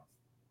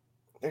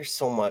 There's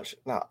so much.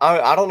 Now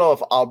I don't know if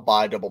I'll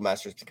buy Double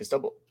Masters because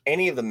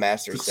any of the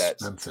master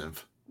sets,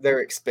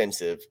 they're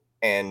expensive.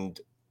 And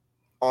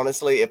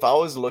honestly, if I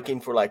was looking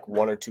for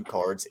one or two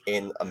cards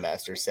in a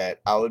master set,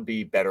 I would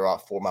be better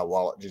off for my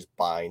wallet just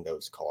buying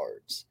those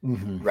cards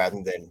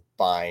rather than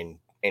buying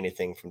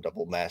anything from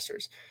Double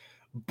Masters.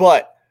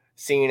 But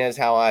seeing as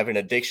how I have an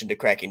addiction to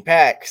cracking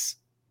packs,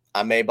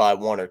 I may buy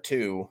one or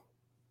two,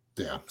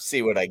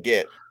 see what I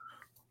get,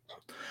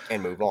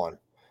 and move on.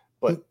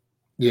 But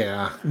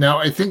yeah, now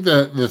I think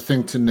the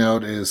thing to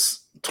note is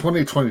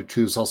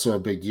 2022 is also a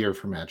big year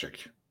for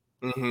Magic.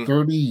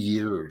 30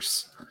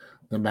 years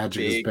the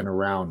Magic has been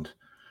around.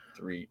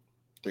 3-0.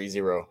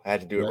 I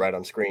had to do it right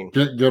on screen.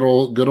 Good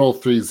old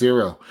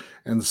 3-0.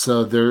 And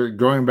so they're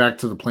going back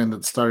to the plan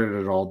that started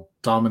it all,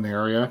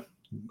 Dominaria.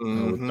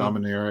 With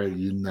Dominaria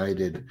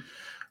United.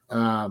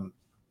 No,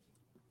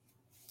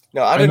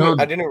 I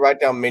didn't write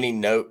down many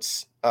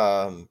notes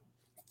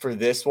for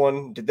this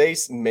one. Did they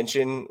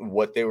mention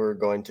what they were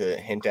going to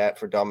hint at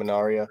for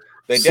Dominaria?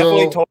 They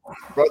definitely told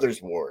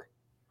Brothers War.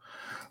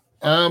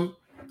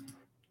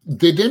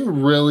 They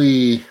didn't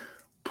really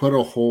put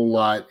a whole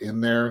lot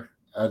in there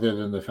other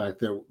than the fact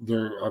that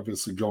they're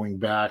obviously going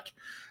back.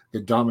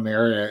 The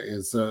Dominaria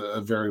is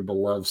a very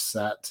beloved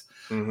set.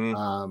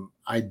 I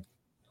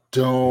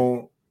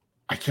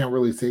I can't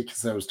really say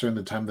because that was during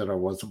the time that I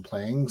wasn't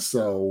playing.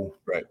 So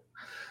Right.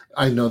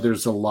 I know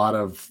there's a lot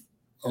of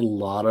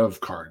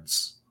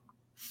cards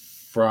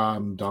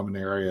from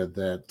Dominaria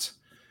that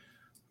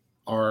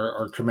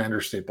are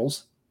commander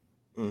staples.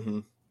 Mm-hmm.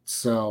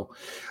 So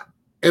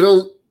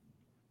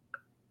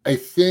I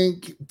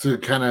think to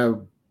kind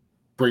of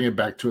bring it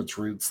back to its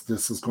roots,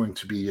 this is going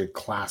to be a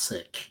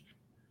classic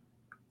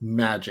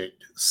Magic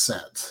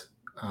set.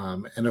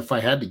 And if I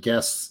had to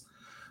guess,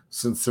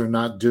 since they're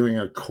not doing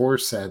a core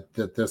set,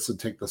 that this would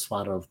take the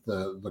spot of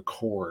the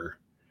core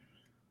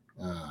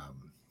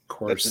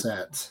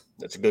set.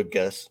 That's a good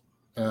guess.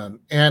 And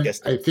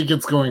I think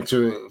it's going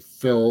to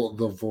fill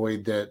the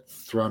void that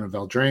Throne of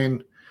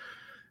Eldraine,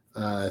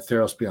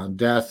 Theros Beyond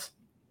Death,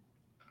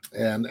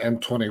 and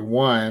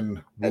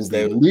M21 will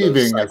be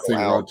leaving as they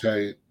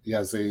rotate,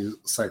 as they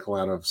cycle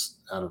out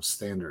of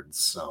standards.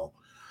 So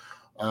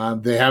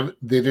they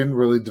didn't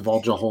really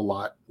divulge a whole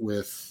lot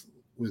with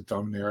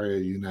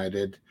Dominaria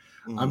United,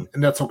 and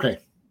that's okay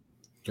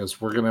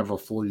because we're gonna have a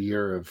full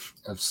year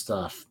of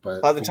stuff.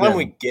 But by the time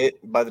we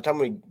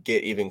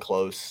get even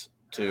close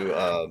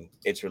to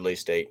its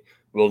release date,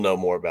 we'll know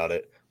more about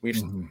it.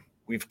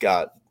 We've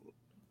got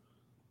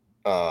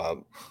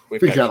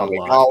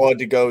Kamigawa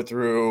to go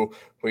through.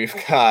 We've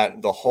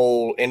got the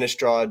whole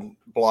Innistrad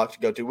block to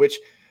go through, which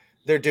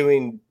they're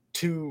doing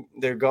two.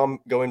 They're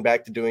going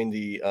back to doing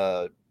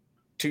the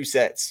 2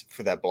 sets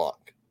for that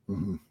block,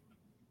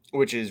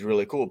 which is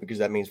really cool because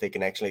that means they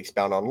can actually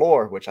expound on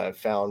lore, which I've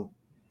found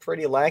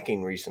pretty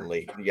lacking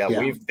recently. Yeah.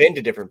 We've been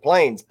to different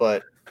planes,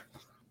 but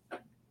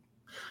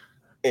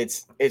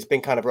it's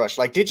been kind of rushed.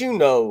 Like, did you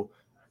know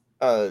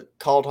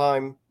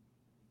Kaldheim?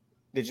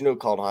 Did you know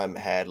Kaldheim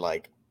had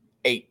like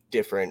 8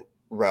 different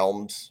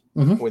realms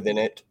within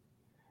it?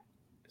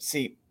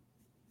 See,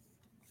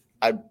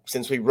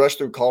 since we rushed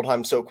through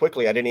Kaldheim so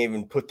quickly, I didn't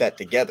even put that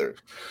together.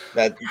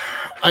 That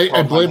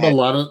I blame a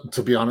lot of,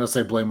 to be honest,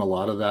 I blame a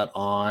lot of that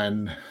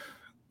on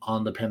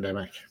the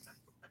pandemic.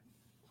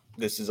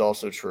 This is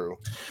also true.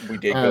 We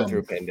did go through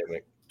a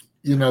pandemic.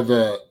 You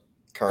know,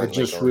 I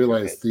just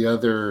realized the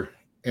other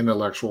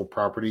intellectual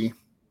property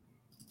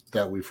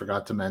that we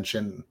forgot to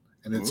mention,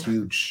 and it's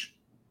huge.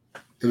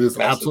 It is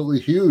massive. Absolutely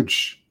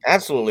huge.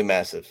 Absolutely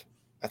massive.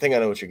 I think I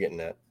know what you're getting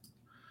at.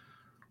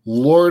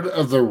 Lord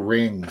of the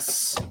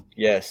Rings.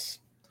 Yes.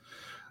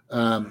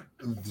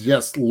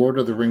 Yes, Lord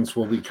of the Rings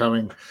will be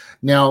coming.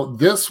 Now,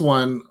 this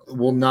one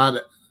will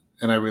not,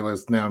 and I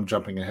realize now I'm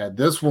jumping ahead,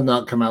 this will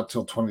not come out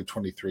till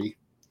 2023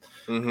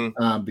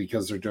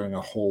 because they're doing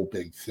a whole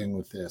big thing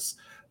with this.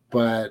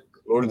 But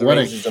Lord of the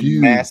Rings is a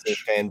massive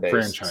fan base.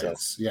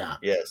 Franchise. So. Yeah.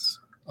 Yes.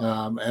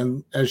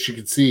 And as you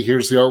can see,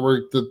 here's the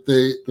artwork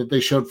that they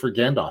showed for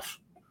Gandalf.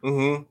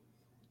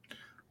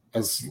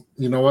 As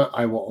you know what,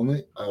 I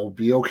will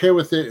be okay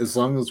with it as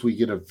long as we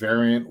get a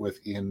variant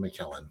with Ian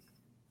McKellen.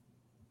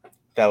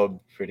 That would be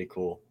pretty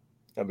cool.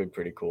 That'd be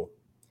pretty cool.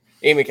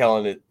 Ian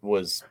McKellen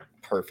was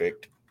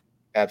perfect.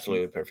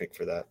 Absolutely perfect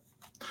for that.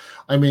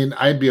 I mean,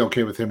 I'd be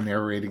okay with him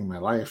narrating my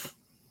life.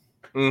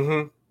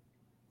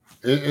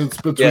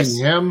 It's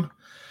between him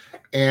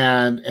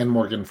and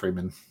Morgan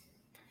Freeman.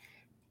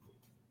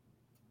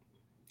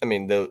 I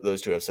mean,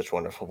 those two have such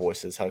wonderful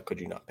voices. How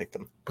could you not pick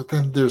them? But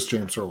then there's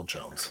James Earl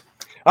Jones.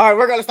 All right,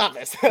 we're going to stop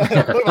this.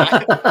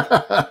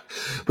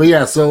 But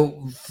yeah,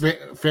 so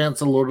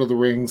fans of Lord of the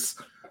Rings,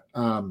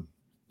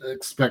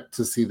 expect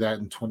to see that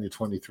in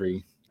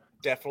 2023.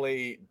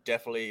 Definitely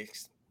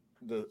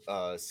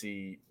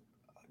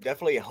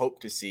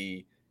hope to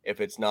see, if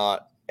it's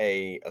not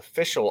a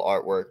official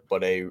artwork,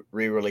 but a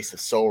re-release of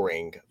Sol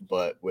Ring,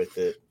 but with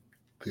it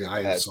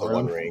as the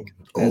One Ring.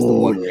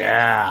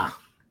 Yeah.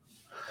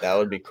 That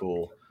would be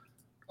cool.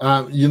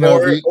 Or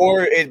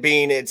it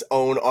being its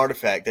own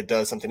artifact that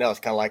does something else,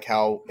 kind of like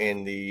how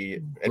in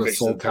the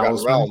Adventures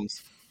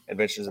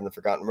in the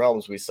Forgotten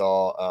Realms, we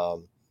saw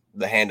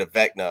the Hand of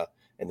Vecna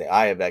and the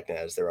Eye of Vecna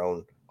as their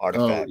own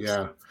artifacts. Oh,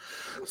 yeah.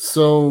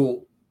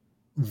 So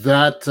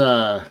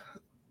that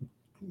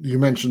you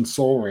mentioned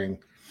Sol Ring,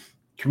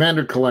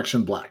 Commander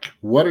Collection Black.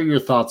 What are your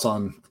thoughts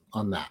on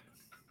that?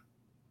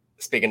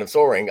 Speaking of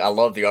Sol Ring, I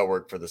love the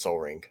artwork for the Sol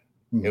Ring.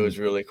 It was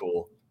really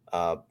cool.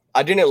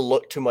 I didn't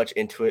look too much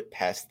into it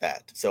past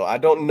that, so I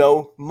don't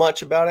know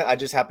much about it. I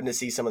just happened to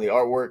see some of the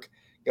artwork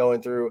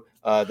going through.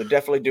 They're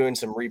definitely doing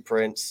some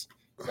reprints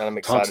that I'm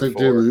excited Toxic for.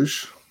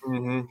 Deluge.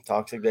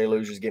 Toxic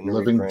Deluge is getting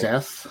Living a reprint.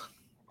 Death.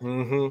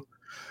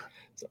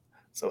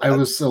 So I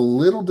was a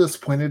little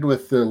disappointed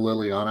with the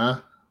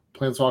Liliana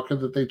Planeswalker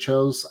that they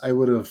chose. I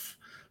would have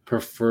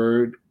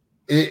preferred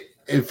it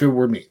if it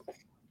were me.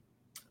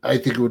 I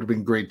think it would have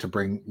been great to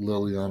bring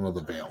Liliana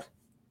the Veil.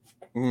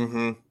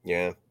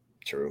 Yeah,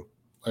 true.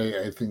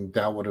 I think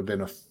that would have been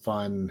a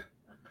fun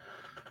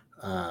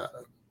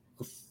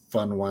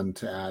one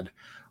to add.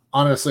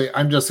 Honestly,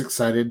 I'm just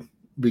excited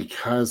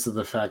because of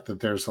the fact that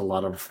there's a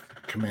lot of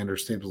Commander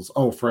staples.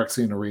 Oh,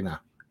 Phyrexian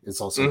Arena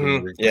is also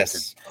being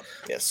reprinted.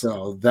 Yes.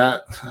 So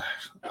that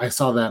I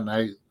saw that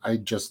and I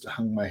just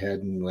hung my head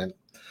and went,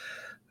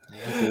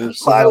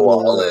 my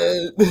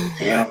wallet.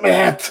 Damn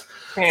it.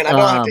 Man, I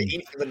don't have to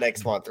eat for the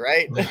next month,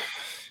 right?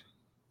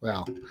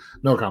 Well,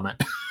 no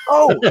comment.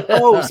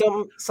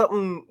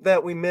 Something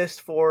that we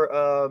missed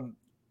for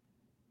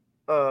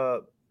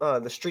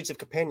the Streets of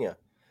Campania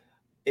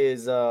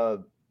is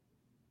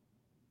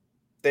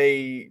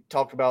they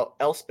talked about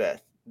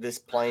Elspeth, this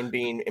plane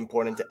being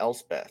important to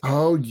Elspeth.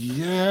 Oh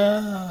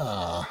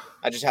yeah.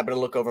 I just happened to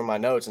look over my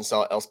notes and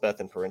saw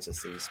Elspeth in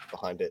parentheses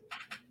behind it.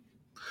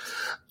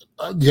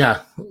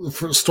 Yeah,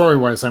 for story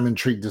wise, I'm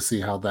intrigued to see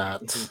how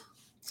that. Mm-hmm.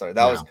 Sorry,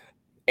 that was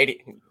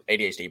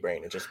ADHD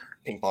brain. It's just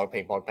ping pong,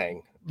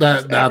 pang.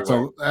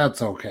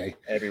 That's okay.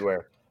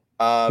 Everywhere.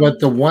 But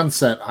the one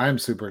set I'm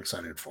super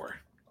excited for.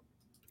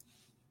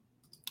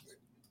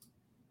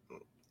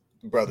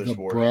 Brothers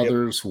War.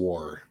 Brothers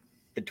War.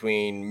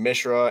 Between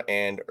Mishra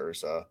and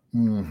Urza.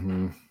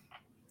 Mm-hmm.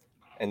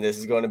 And this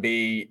is going to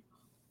be,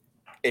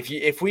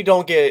 if we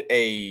don't get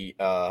a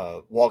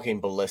Walking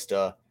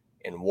Ballista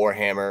in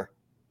Warhammer,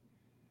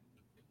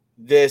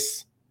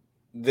 this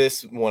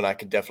one I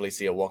could definitely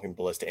see a Walking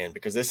Ballista in,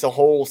 because this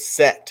whole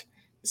set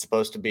is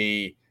supposed to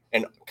be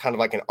kind of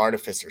like an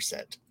artificer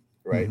set,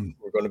 right?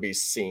 Mm-hmm. We're going to be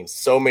seeing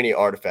so many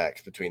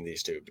artifacts between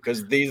these two,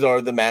 because these are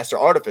the master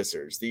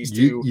artificers. These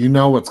two, you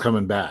know what's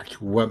coming back.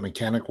 What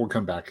mechanic will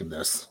come back in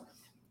this?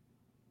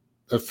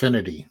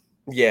 Affinity.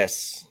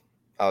 Yes.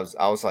 I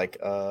was like,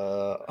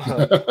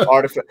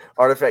 artifact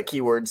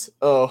keywords.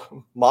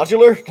 Oh,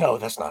 modular? No,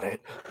 that's not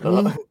it.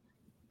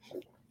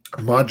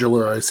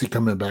 Modular, I see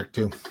coming back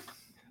too.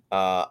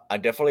 I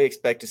definitely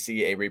expect to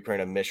see a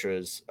reprint of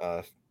Mishra's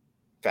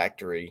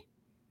factory.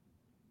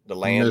 The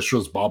land.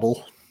 Mishra's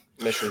Bauble.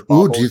 Mishra's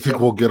Bauble. Ooh, do you think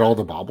we'll get all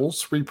the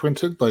baubles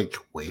reprinted, like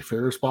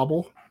Wayfarer's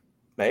Bauble?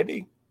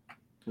 Maybe.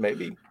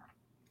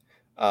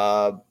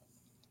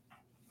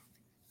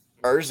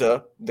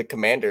 Urza, the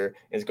commander,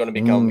 is going to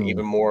become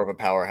even more of a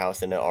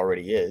powerhouse than it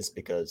already is,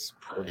 because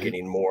we're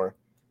getting more.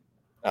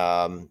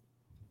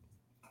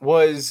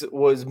 Was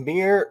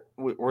Mir?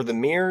 Were the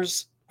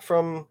Mirs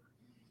from?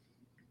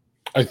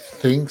 I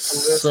think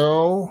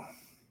so.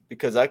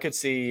 Because I could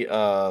see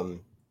the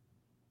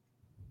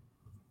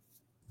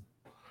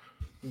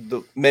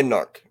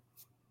Memnarch.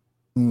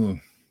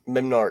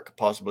 Memnarch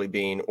possibly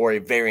being, or a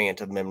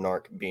variant of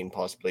Memnarch being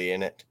possibly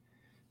in it.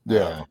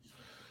 Yeah.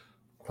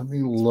 Let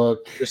me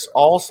look. Just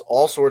all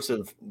sorts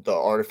of the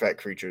artifact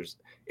creatures.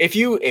 If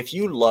you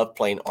love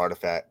playing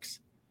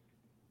artifacts,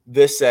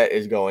 this set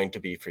is going to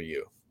be for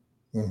you,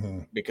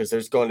 because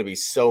there's going to be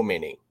so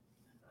many.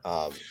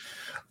 I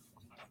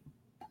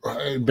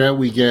bet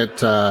we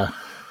get a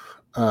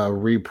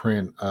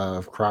reprint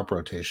of Crop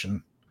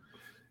Rotation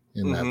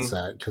in that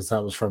set, because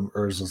that was from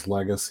Urza's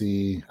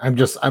Legacy.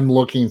 I'm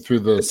looking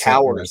through the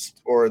towers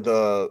or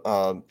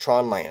the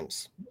Tron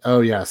lands. Oh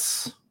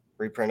yes,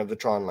 reprint of the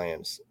Tron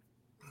lands.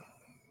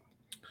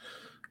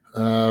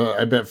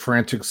 I bet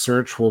Frantic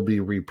Search will be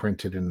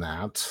reprinted in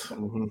that.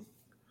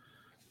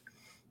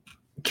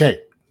 Okay.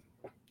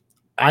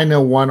 I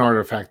know one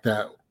artifact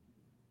that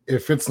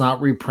if it's not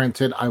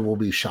reprinted, I will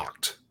be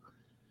shocked.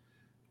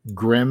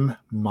 Grim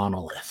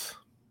Monolith.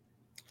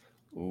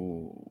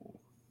 Ooh.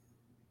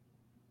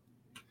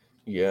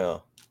 Yeah.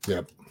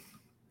 Yep.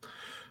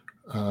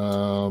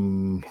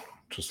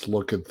 Just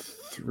looking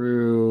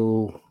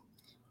through.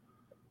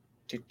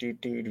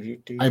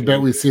 I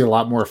bet we see a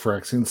lot more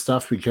Phyrexian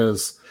stuff,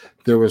 because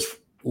there was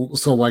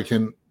like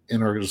in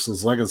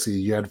Urza's Legacy,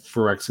 you had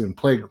Phyrexian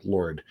Plague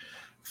Lord,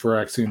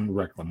 Phyrexian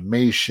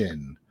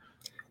Reclamation.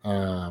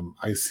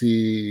 I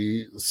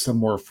see some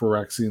more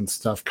Phyrexian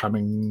stuff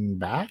coming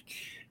back.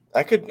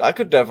 I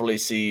could definitely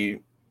see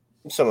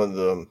some of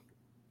the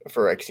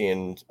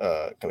Phyrexian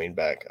coming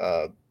back.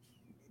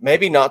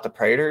 Maybe not the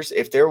Praetors,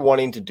 if they're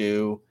wanting to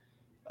do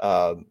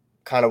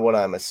kind of what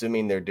I'm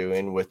assuming they're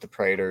doing with the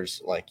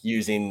Praetors, like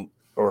using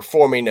or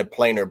forming a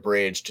planar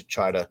bridge to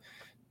try to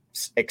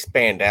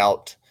expand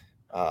out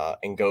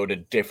and go to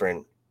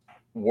different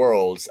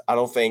worlds. I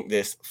don't think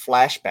this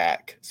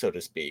flashback, so to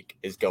speak,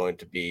 is going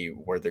to be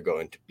where they're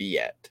going to be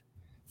at.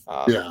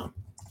 Yeah.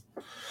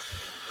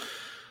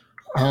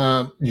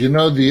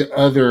 The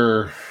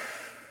other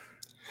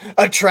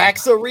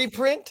Atraxa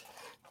reprint?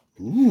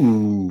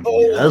 Ooh,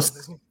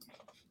 yes.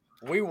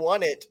 We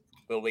want it.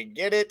 Will we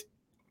get it?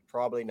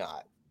 Probably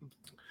not.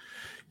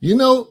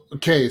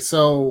 Okay,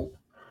 so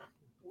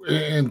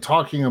in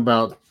talking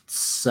about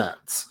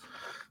sets,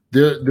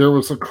 there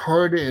was a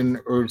card in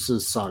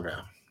Urza's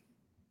Saga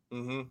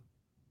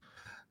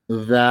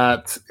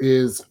that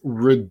is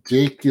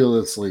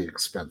ridiculously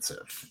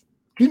expensive.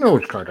 Do you know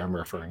which card I'm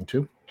referring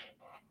to?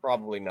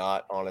 Probably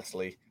not,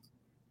 honestly.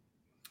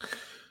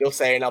 You'll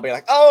say, and I'll be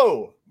like,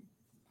 oh!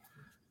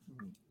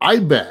 I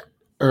bet,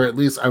 or at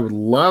least I would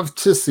love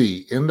to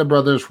see in the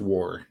Brothers'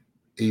 War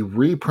a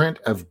reprint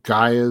of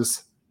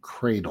Gaia's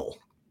Cradle.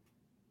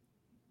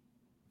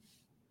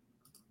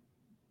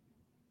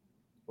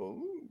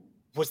 Ooh.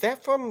 Was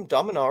that from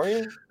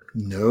Dominaria?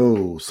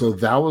 No. So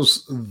that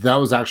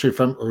was actually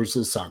from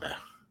Urza's Saga.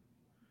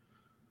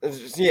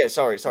 Yeah,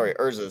 sorry.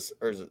 Urza's.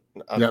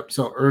 Yep.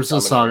 So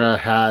Urza's Saga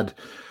had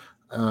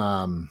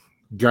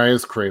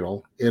Gaia's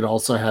Cradle. It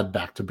also had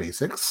Back to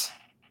Basics.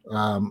 A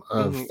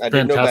I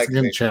didn't know fantastic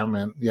backstage.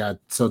 enchantment. Yeah,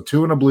 so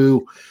 2 and a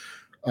blue,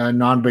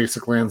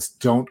 non-basic lands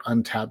don't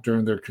untap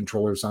during their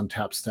controller's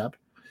untap step.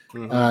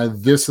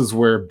 This is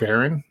where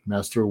Baron,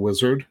 Master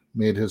Wizard,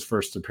 made his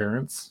first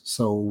appearance,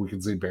 so we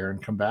can see Baron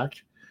come back.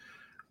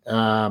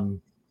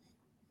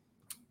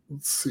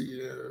 Let's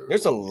see.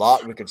 There's a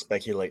lot we could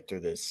speculate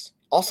through this.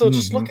 Also,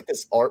 just look at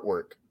this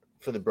artwork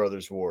for the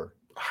Brothers War.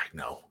 I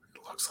know.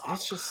 It looks awesome.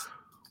 It's just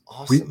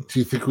awesome. Do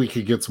you think we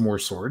could get some more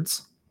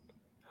swords?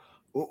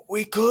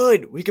 We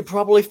could. We could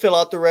probably fill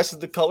out the rest of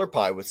the color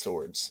pie with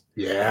swords.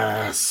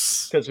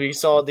 Yes. Because we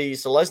saw the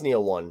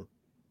Selesnya one.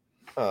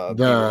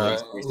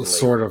 The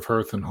Sword of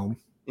Hearth and Home.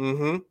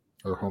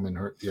 Or Home and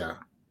Hearth, yeah.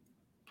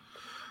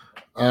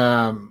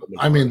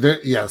 I mean,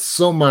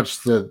 so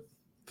much that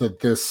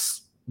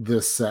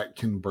this set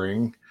can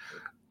bring.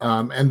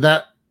 And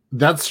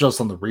that's just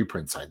on the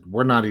reprint side.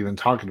 We're not even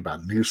talking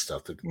about new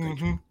stuff that they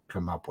can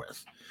come up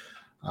with.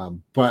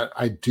 But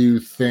I do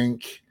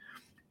think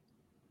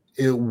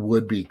it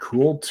would be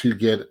cool to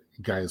get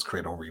Gaia's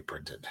Cradle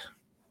reprinted.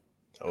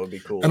 That would be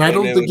cool. And I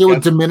don't think it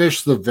would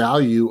diminish the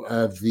value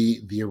of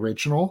the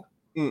original.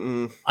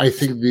 I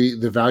think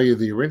the value of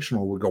the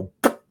original would go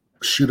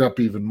shoot up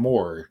even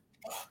more.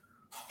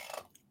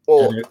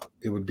 And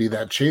it would be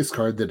that chase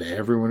card that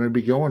everyone would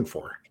be going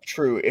for.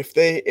 True. If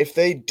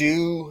they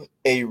do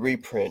a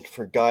reprint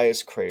for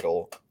Gaia's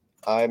Cradle,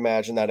 I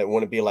imagine that it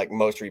wouldn't be like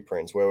most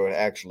reprints where it would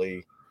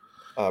actually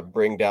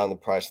bring down the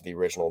price of the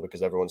original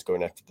because everyone's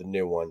going after the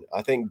new one.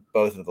 I think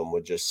both of them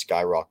would just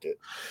skyrocket.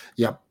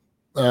 Yep.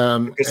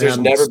 Because there's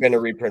never been a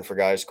reprint for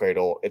Gaia's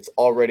Cradle. It's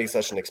already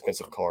such an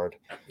expensive card.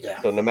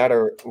 Yeah. So no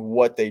matter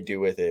what they do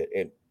with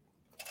it,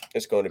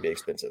 it's going to be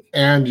expensive.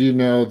 And you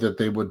know that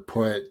they would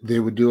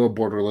do a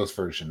borderless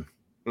version.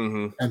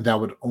 And that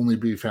would only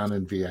be found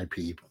in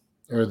VIP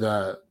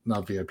or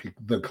not VIP,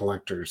 the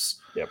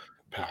collector's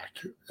pack.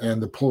 And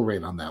the pull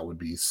rate on that would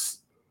be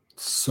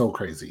so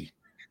crazy.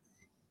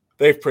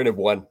 They've printed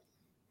one.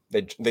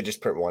 They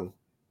just print one.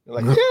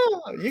 They're like,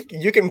 yeah,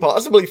 you can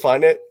possibly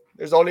find it.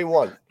 There's only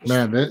one.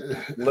 Man,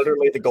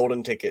 literally the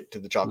golden ticket to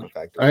the chocolate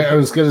factory. I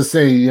was going to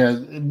say, yeah,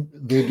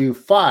 they do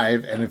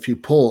 5, and if you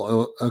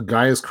pull a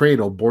Gaia's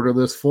Cradle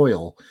borderless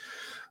foil,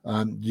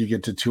 you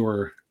get to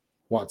tour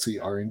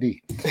WotC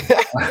R&D.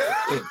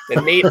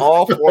 And meet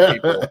all 4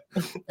 people.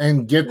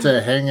 And get to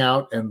hang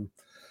out and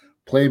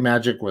play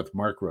Magic with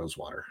Mark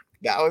Rosewater.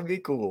 That would be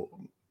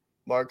cool.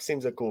 Mark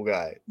seems a cool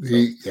guy. So.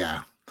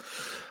 Yeah.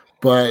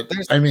 But,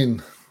 I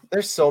mean...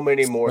 There's so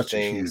many more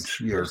things.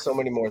 There's so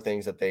many more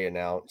things that they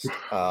announced.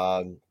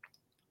 Jumpstart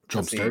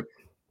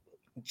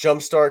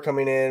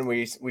coming in.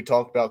 We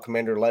talked about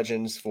Commander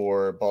Legends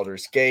for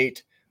Baldur's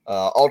Gate.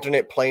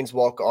 Alternate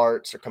Planeswalk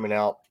arts are coming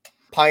out.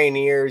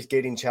 Pioneers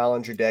getting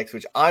Challenger decks,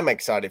 which I'm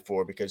excited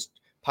for because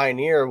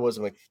Pioneer was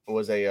a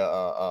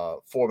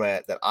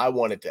format that I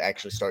wanted to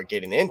actually start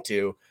getting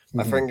into.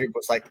 My friend group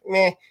was like,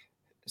 meh,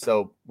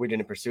 so we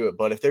didn't pursue it.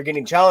 But if they're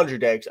getting Challenger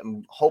decks,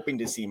 I'm hoping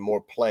to see more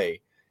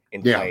play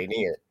in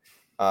Pioneer.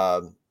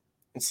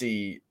 Let's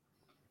see,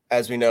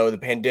 as we know, the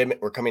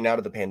pandemic, we're coming out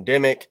of the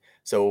pandemic.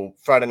 So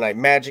Friday Night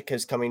Magic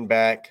is coming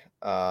back.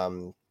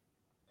 And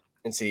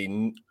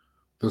see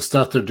the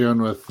stuff they're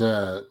doing with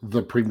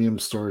the premium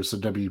stores, the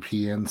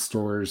WPN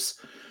stores,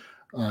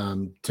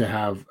 to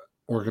have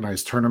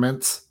organized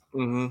tournaments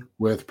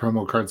with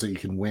promo cards that you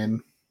can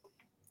win.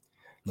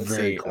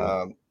 Very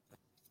cool.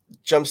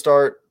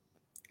 Jumpstart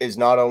is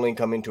not only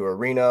coming to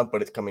Arena,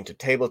 but it's coming to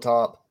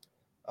Tabletop.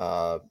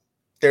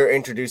 They're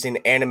introducing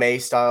anime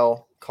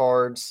style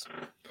cards.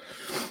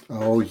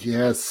 Oh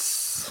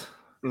yes,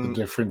 the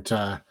different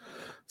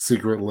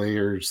secret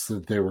layers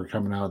that they were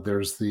coming out.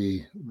 There's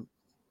the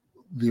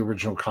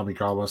original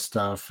Kamigawa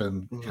stuff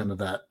and kind of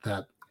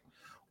that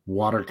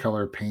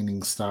watercolor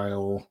painting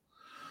style.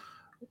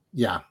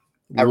 Yeah,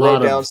 I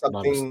wrote down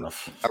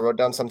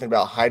something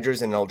about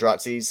Hydras and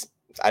Eldrazi's.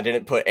 I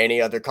didn't put any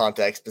other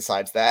context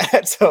besides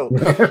that. So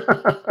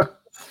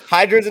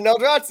Hydras and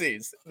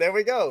Eldrazi's. There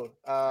we go.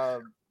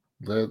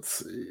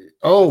 Let's see.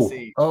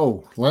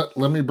 Let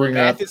me bring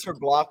up. Mathis for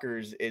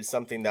blockers is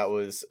something that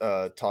was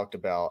talked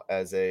about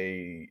as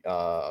a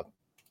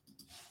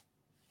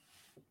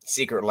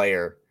secret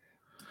layer.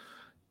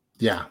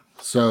 Yeah.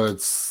 So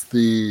it's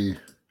the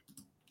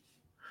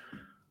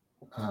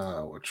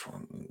which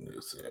one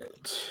is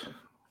it?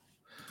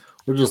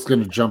 We're just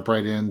going to jump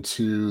right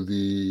into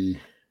the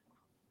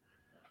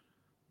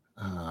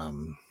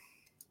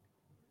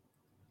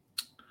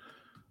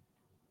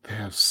they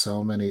have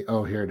so many.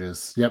 Oh, here it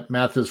is. Yep,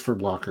 Math is for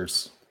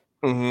blockers.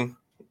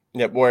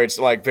 Yep, where it's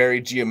like very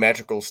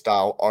geometrical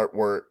style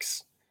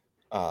artworks.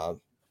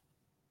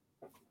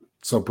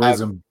 So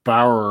Brazen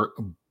Borrower.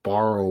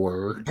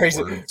 That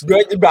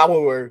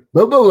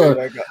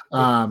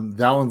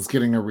one's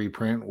getting a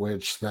reprint,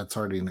 which that's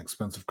already an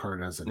expensive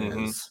card as it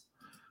is.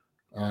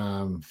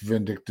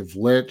 Vindictive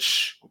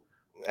Lich.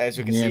 As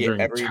we can see,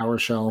 every Tower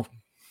Shell.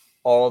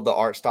 All of the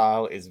art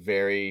style is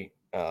very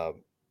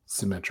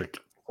symmetric,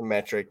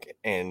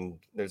 and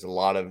there's a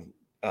lot of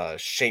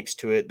shapes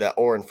to it. That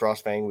Orin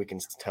Frostfang, we can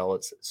tell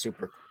it's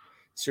super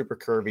super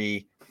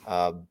curvy.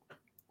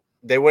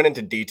 They went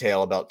into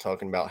detail about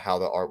talking about how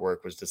the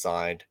artwork was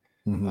designed.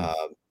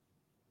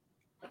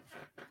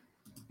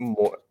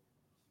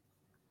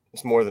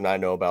 It's more than I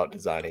know about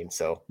designing.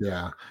 So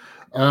yeah,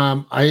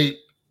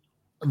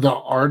 the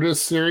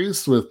artist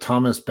series with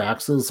Thomas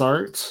Bax's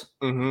art.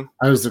 I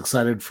was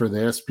excited for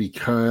this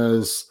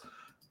because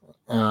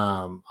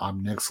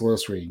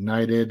Omnixilis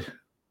Reignited,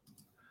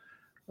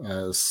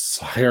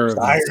 Sire of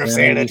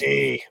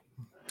Insanity,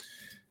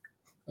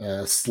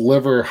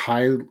 Sliver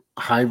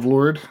Hive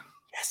Lord.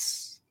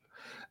 Yes.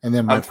 And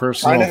then my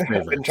personal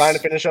favorite. I've been trying to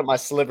finish up my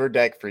Sliver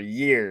deck for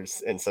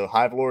years, and so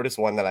Hive Lord is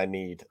one that I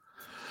need.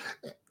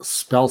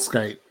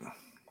 Spellskite.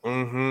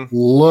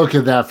 Look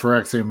at that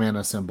Phyrexian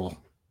mana symbol.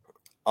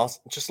 Also,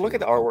 just look at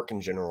the artwork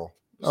in general.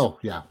 Oh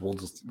yeah, we'll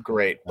just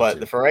great. But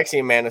the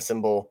Phyrexian mana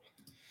symbol,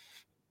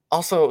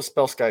 also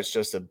Spellskite's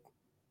just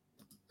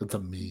it's a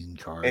mean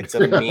card. It's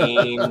a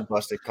mean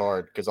busted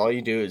card because all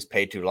you do is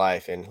pay 2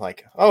 life and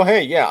like, oh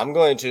hey, yeah, I'm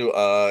going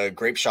to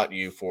grape shot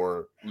you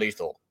for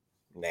lethal.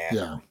 Nah.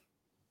 Yeah.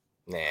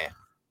 Nah.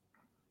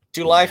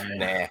 2 life?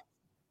 Nah.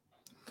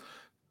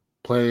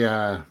 Play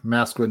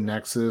Maskwood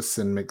Nexus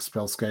and make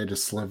Spellskite a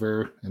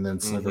Sliver, and then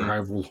Sliver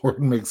Hive Lord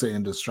makes it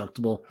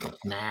indestructible.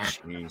 Nah.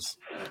 Jeez.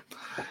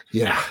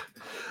 Yeah.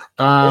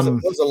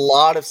 There's a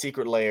lot of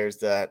secret layers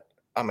that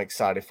I'm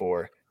excited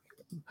for.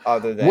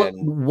 Other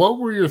than what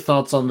were your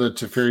thoughts on the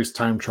Teferi's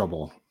Time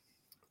Trouble?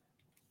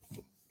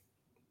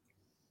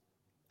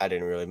 I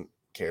didn't really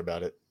care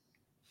about it.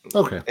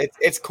 Okay.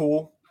 It's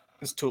cool.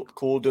 It's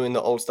cool doing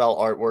the old style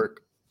artwork.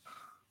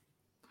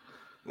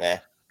 Nah.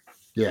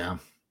 Yeah.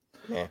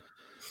 Yeah.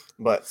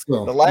 But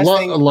so, the last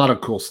thing, a lot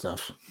of cool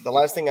stuff. The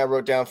last thing I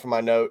wrote down for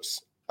my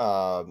notes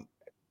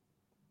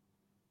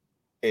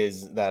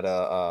is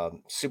that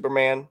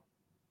Superman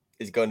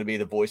is going to be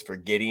the voice for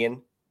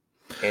Gideon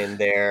in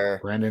their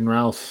Brandon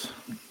Routh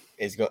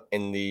is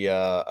in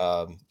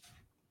the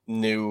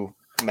new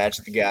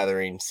Magic the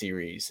Gathering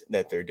series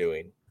that they're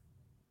doing.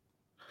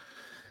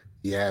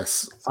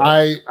 Yes, so,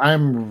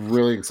 I'm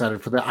really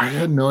excited for that. I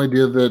had no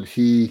idea that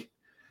he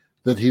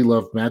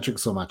loved Magic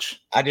so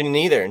much. I didn't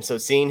either, and so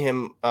seeing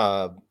him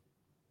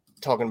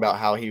talking about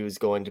how he was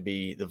going to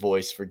be the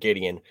voice for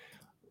Gideon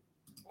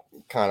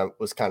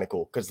was kind of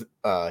cool because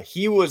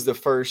he was the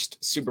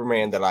first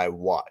Superman that I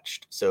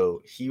watched.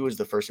 So he was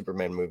the first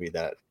Superman movie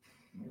that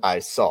I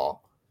saw.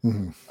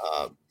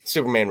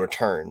 Superman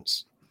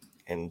Returns,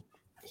 and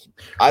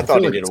I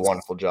thought he did a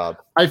wonderful job.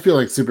 I feel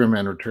like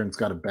Superman Returns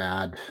got a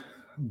bad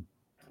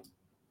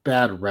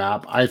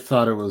rap. I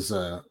thought it was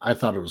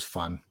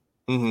fun.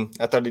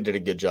 I thought he did a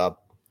good job.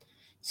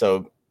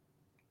 So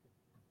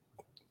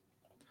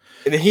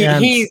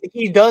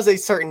he does a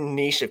certain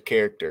niche of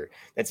character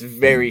that's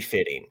very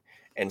fitting,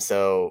 and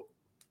so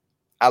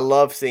I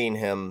love seeing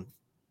him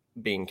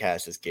being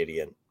cast as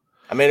Gideon.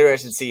 I'm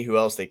interested to see who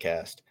else they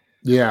cast.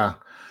 Yeah,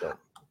 so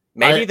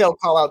maybe they'll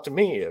call out to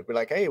me and be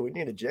like, "Hey, we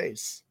need a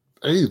Jace."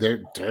 Hey,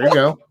 there you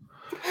go.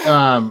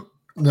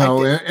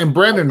 No, and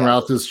Brandon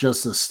Routh is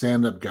just a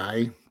stand-up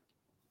guy.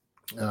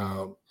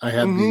 I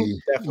had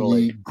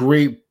the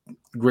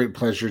great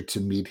pleasure to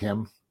meet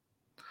him,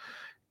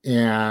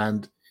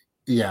 and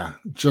yeah,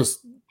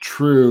 just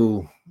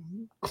true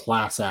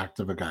class act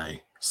of a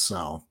guy.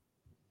 So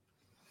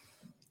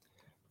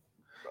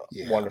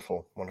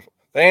wonderful.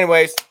 But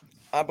anyways,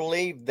 I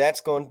believe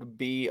that's going to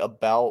be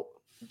about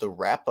the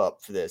wrap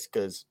up for this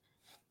because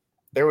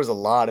there was a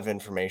lot of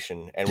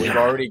information, and we've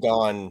already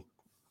gone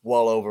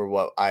well over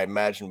what I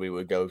imagined we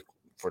would go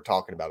for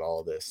talking about all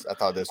of this. I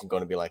thought this was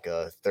going to be like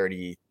a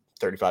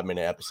 35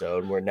 minute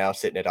episode. We're now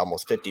sitting at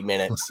almost 50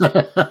 minutes.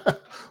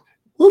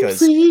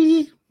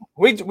 Whoopsie.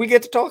 We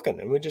get to talking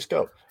and we just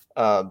go.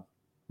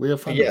 We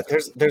have fun. Yeah,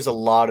 there's a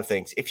lot of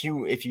things. If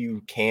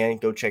you can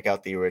go check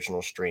out the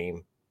original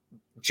stream,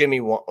 Jimmy,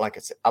 like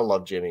I said, I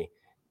love Jimmy.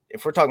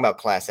 If we're talking about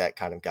class act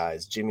kind of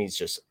guys, Jimmy's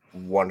just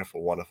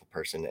wonderful, wonderful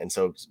person. And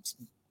so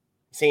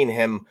seeing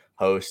him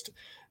host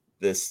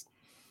this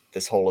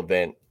whole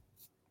event,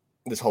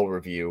 this whole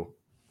review,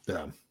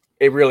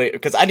 it really,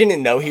 because I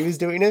didn't know he was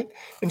doing it,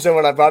 and so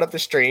when I brought up the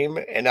stream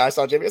and I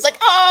saw Jimmy, it's like,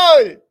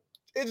 oh,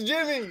 it's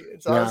Jimmy.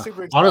 And so I was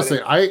super excited.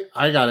 Honestly,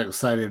 I got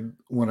excited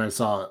when I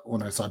saw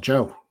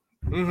Joe.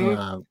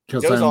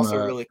 Joe's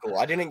also really cool.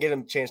 I didn't get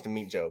a chance to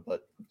meet Joe,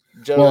 but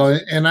Joe. Well,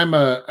 and I'm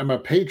a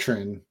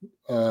patron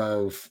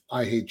of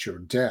I Hate Your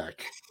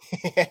Deck,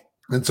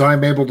 and so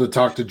I'm able to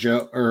talk to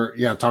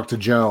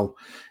Joe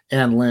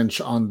and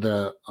Lynch on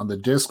the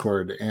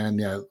Discord,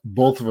 and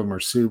both of them are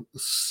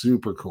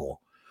super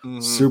cool,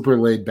 super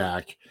laid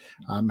back.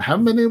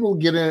 Haven't been able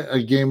to get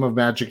a game of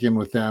Magic in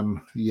with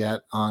them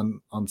yet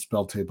on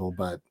Spell Table,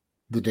 but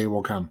the day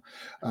will come.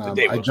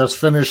 I just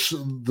finished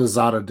the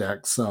Zada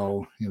deck,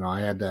 so I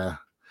had to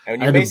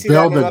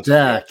build a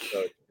deck.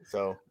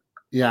 So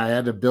yeah, I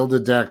had to build a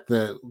deck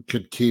that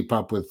could keep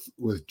up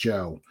with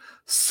Joe.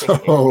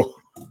 So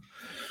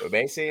we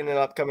may see in an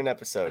upcoming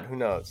episode. Who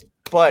knows?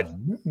 But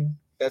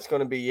that's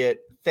going to be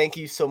it. Thank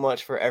you so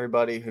much for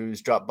everybody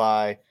who's dropped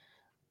by.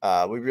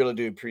 We really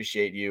do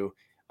appreciate you.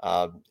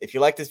 If you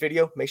like this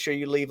video, make sure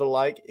you leave a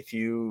like. If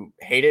you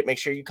hate it, make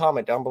sure you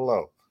comment down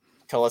below.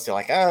 Tell us, you're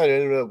like,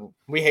 oh,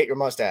 we hate your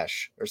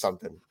mustache or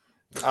something.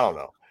 I don't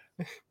know.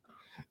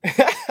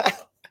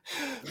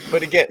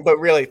 But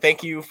really,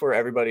 thank you for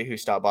everybody who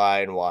stopped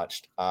by and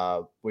watched.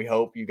 We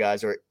hope you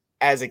guys are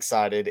as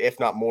excited, if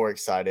not more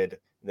excited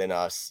than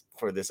us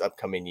for this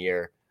upcoming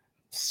year.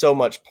 So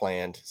much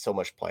planned.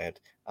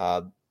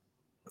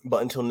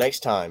 But until next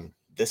time,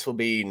 this will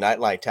be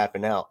Nightlight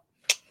tapping out.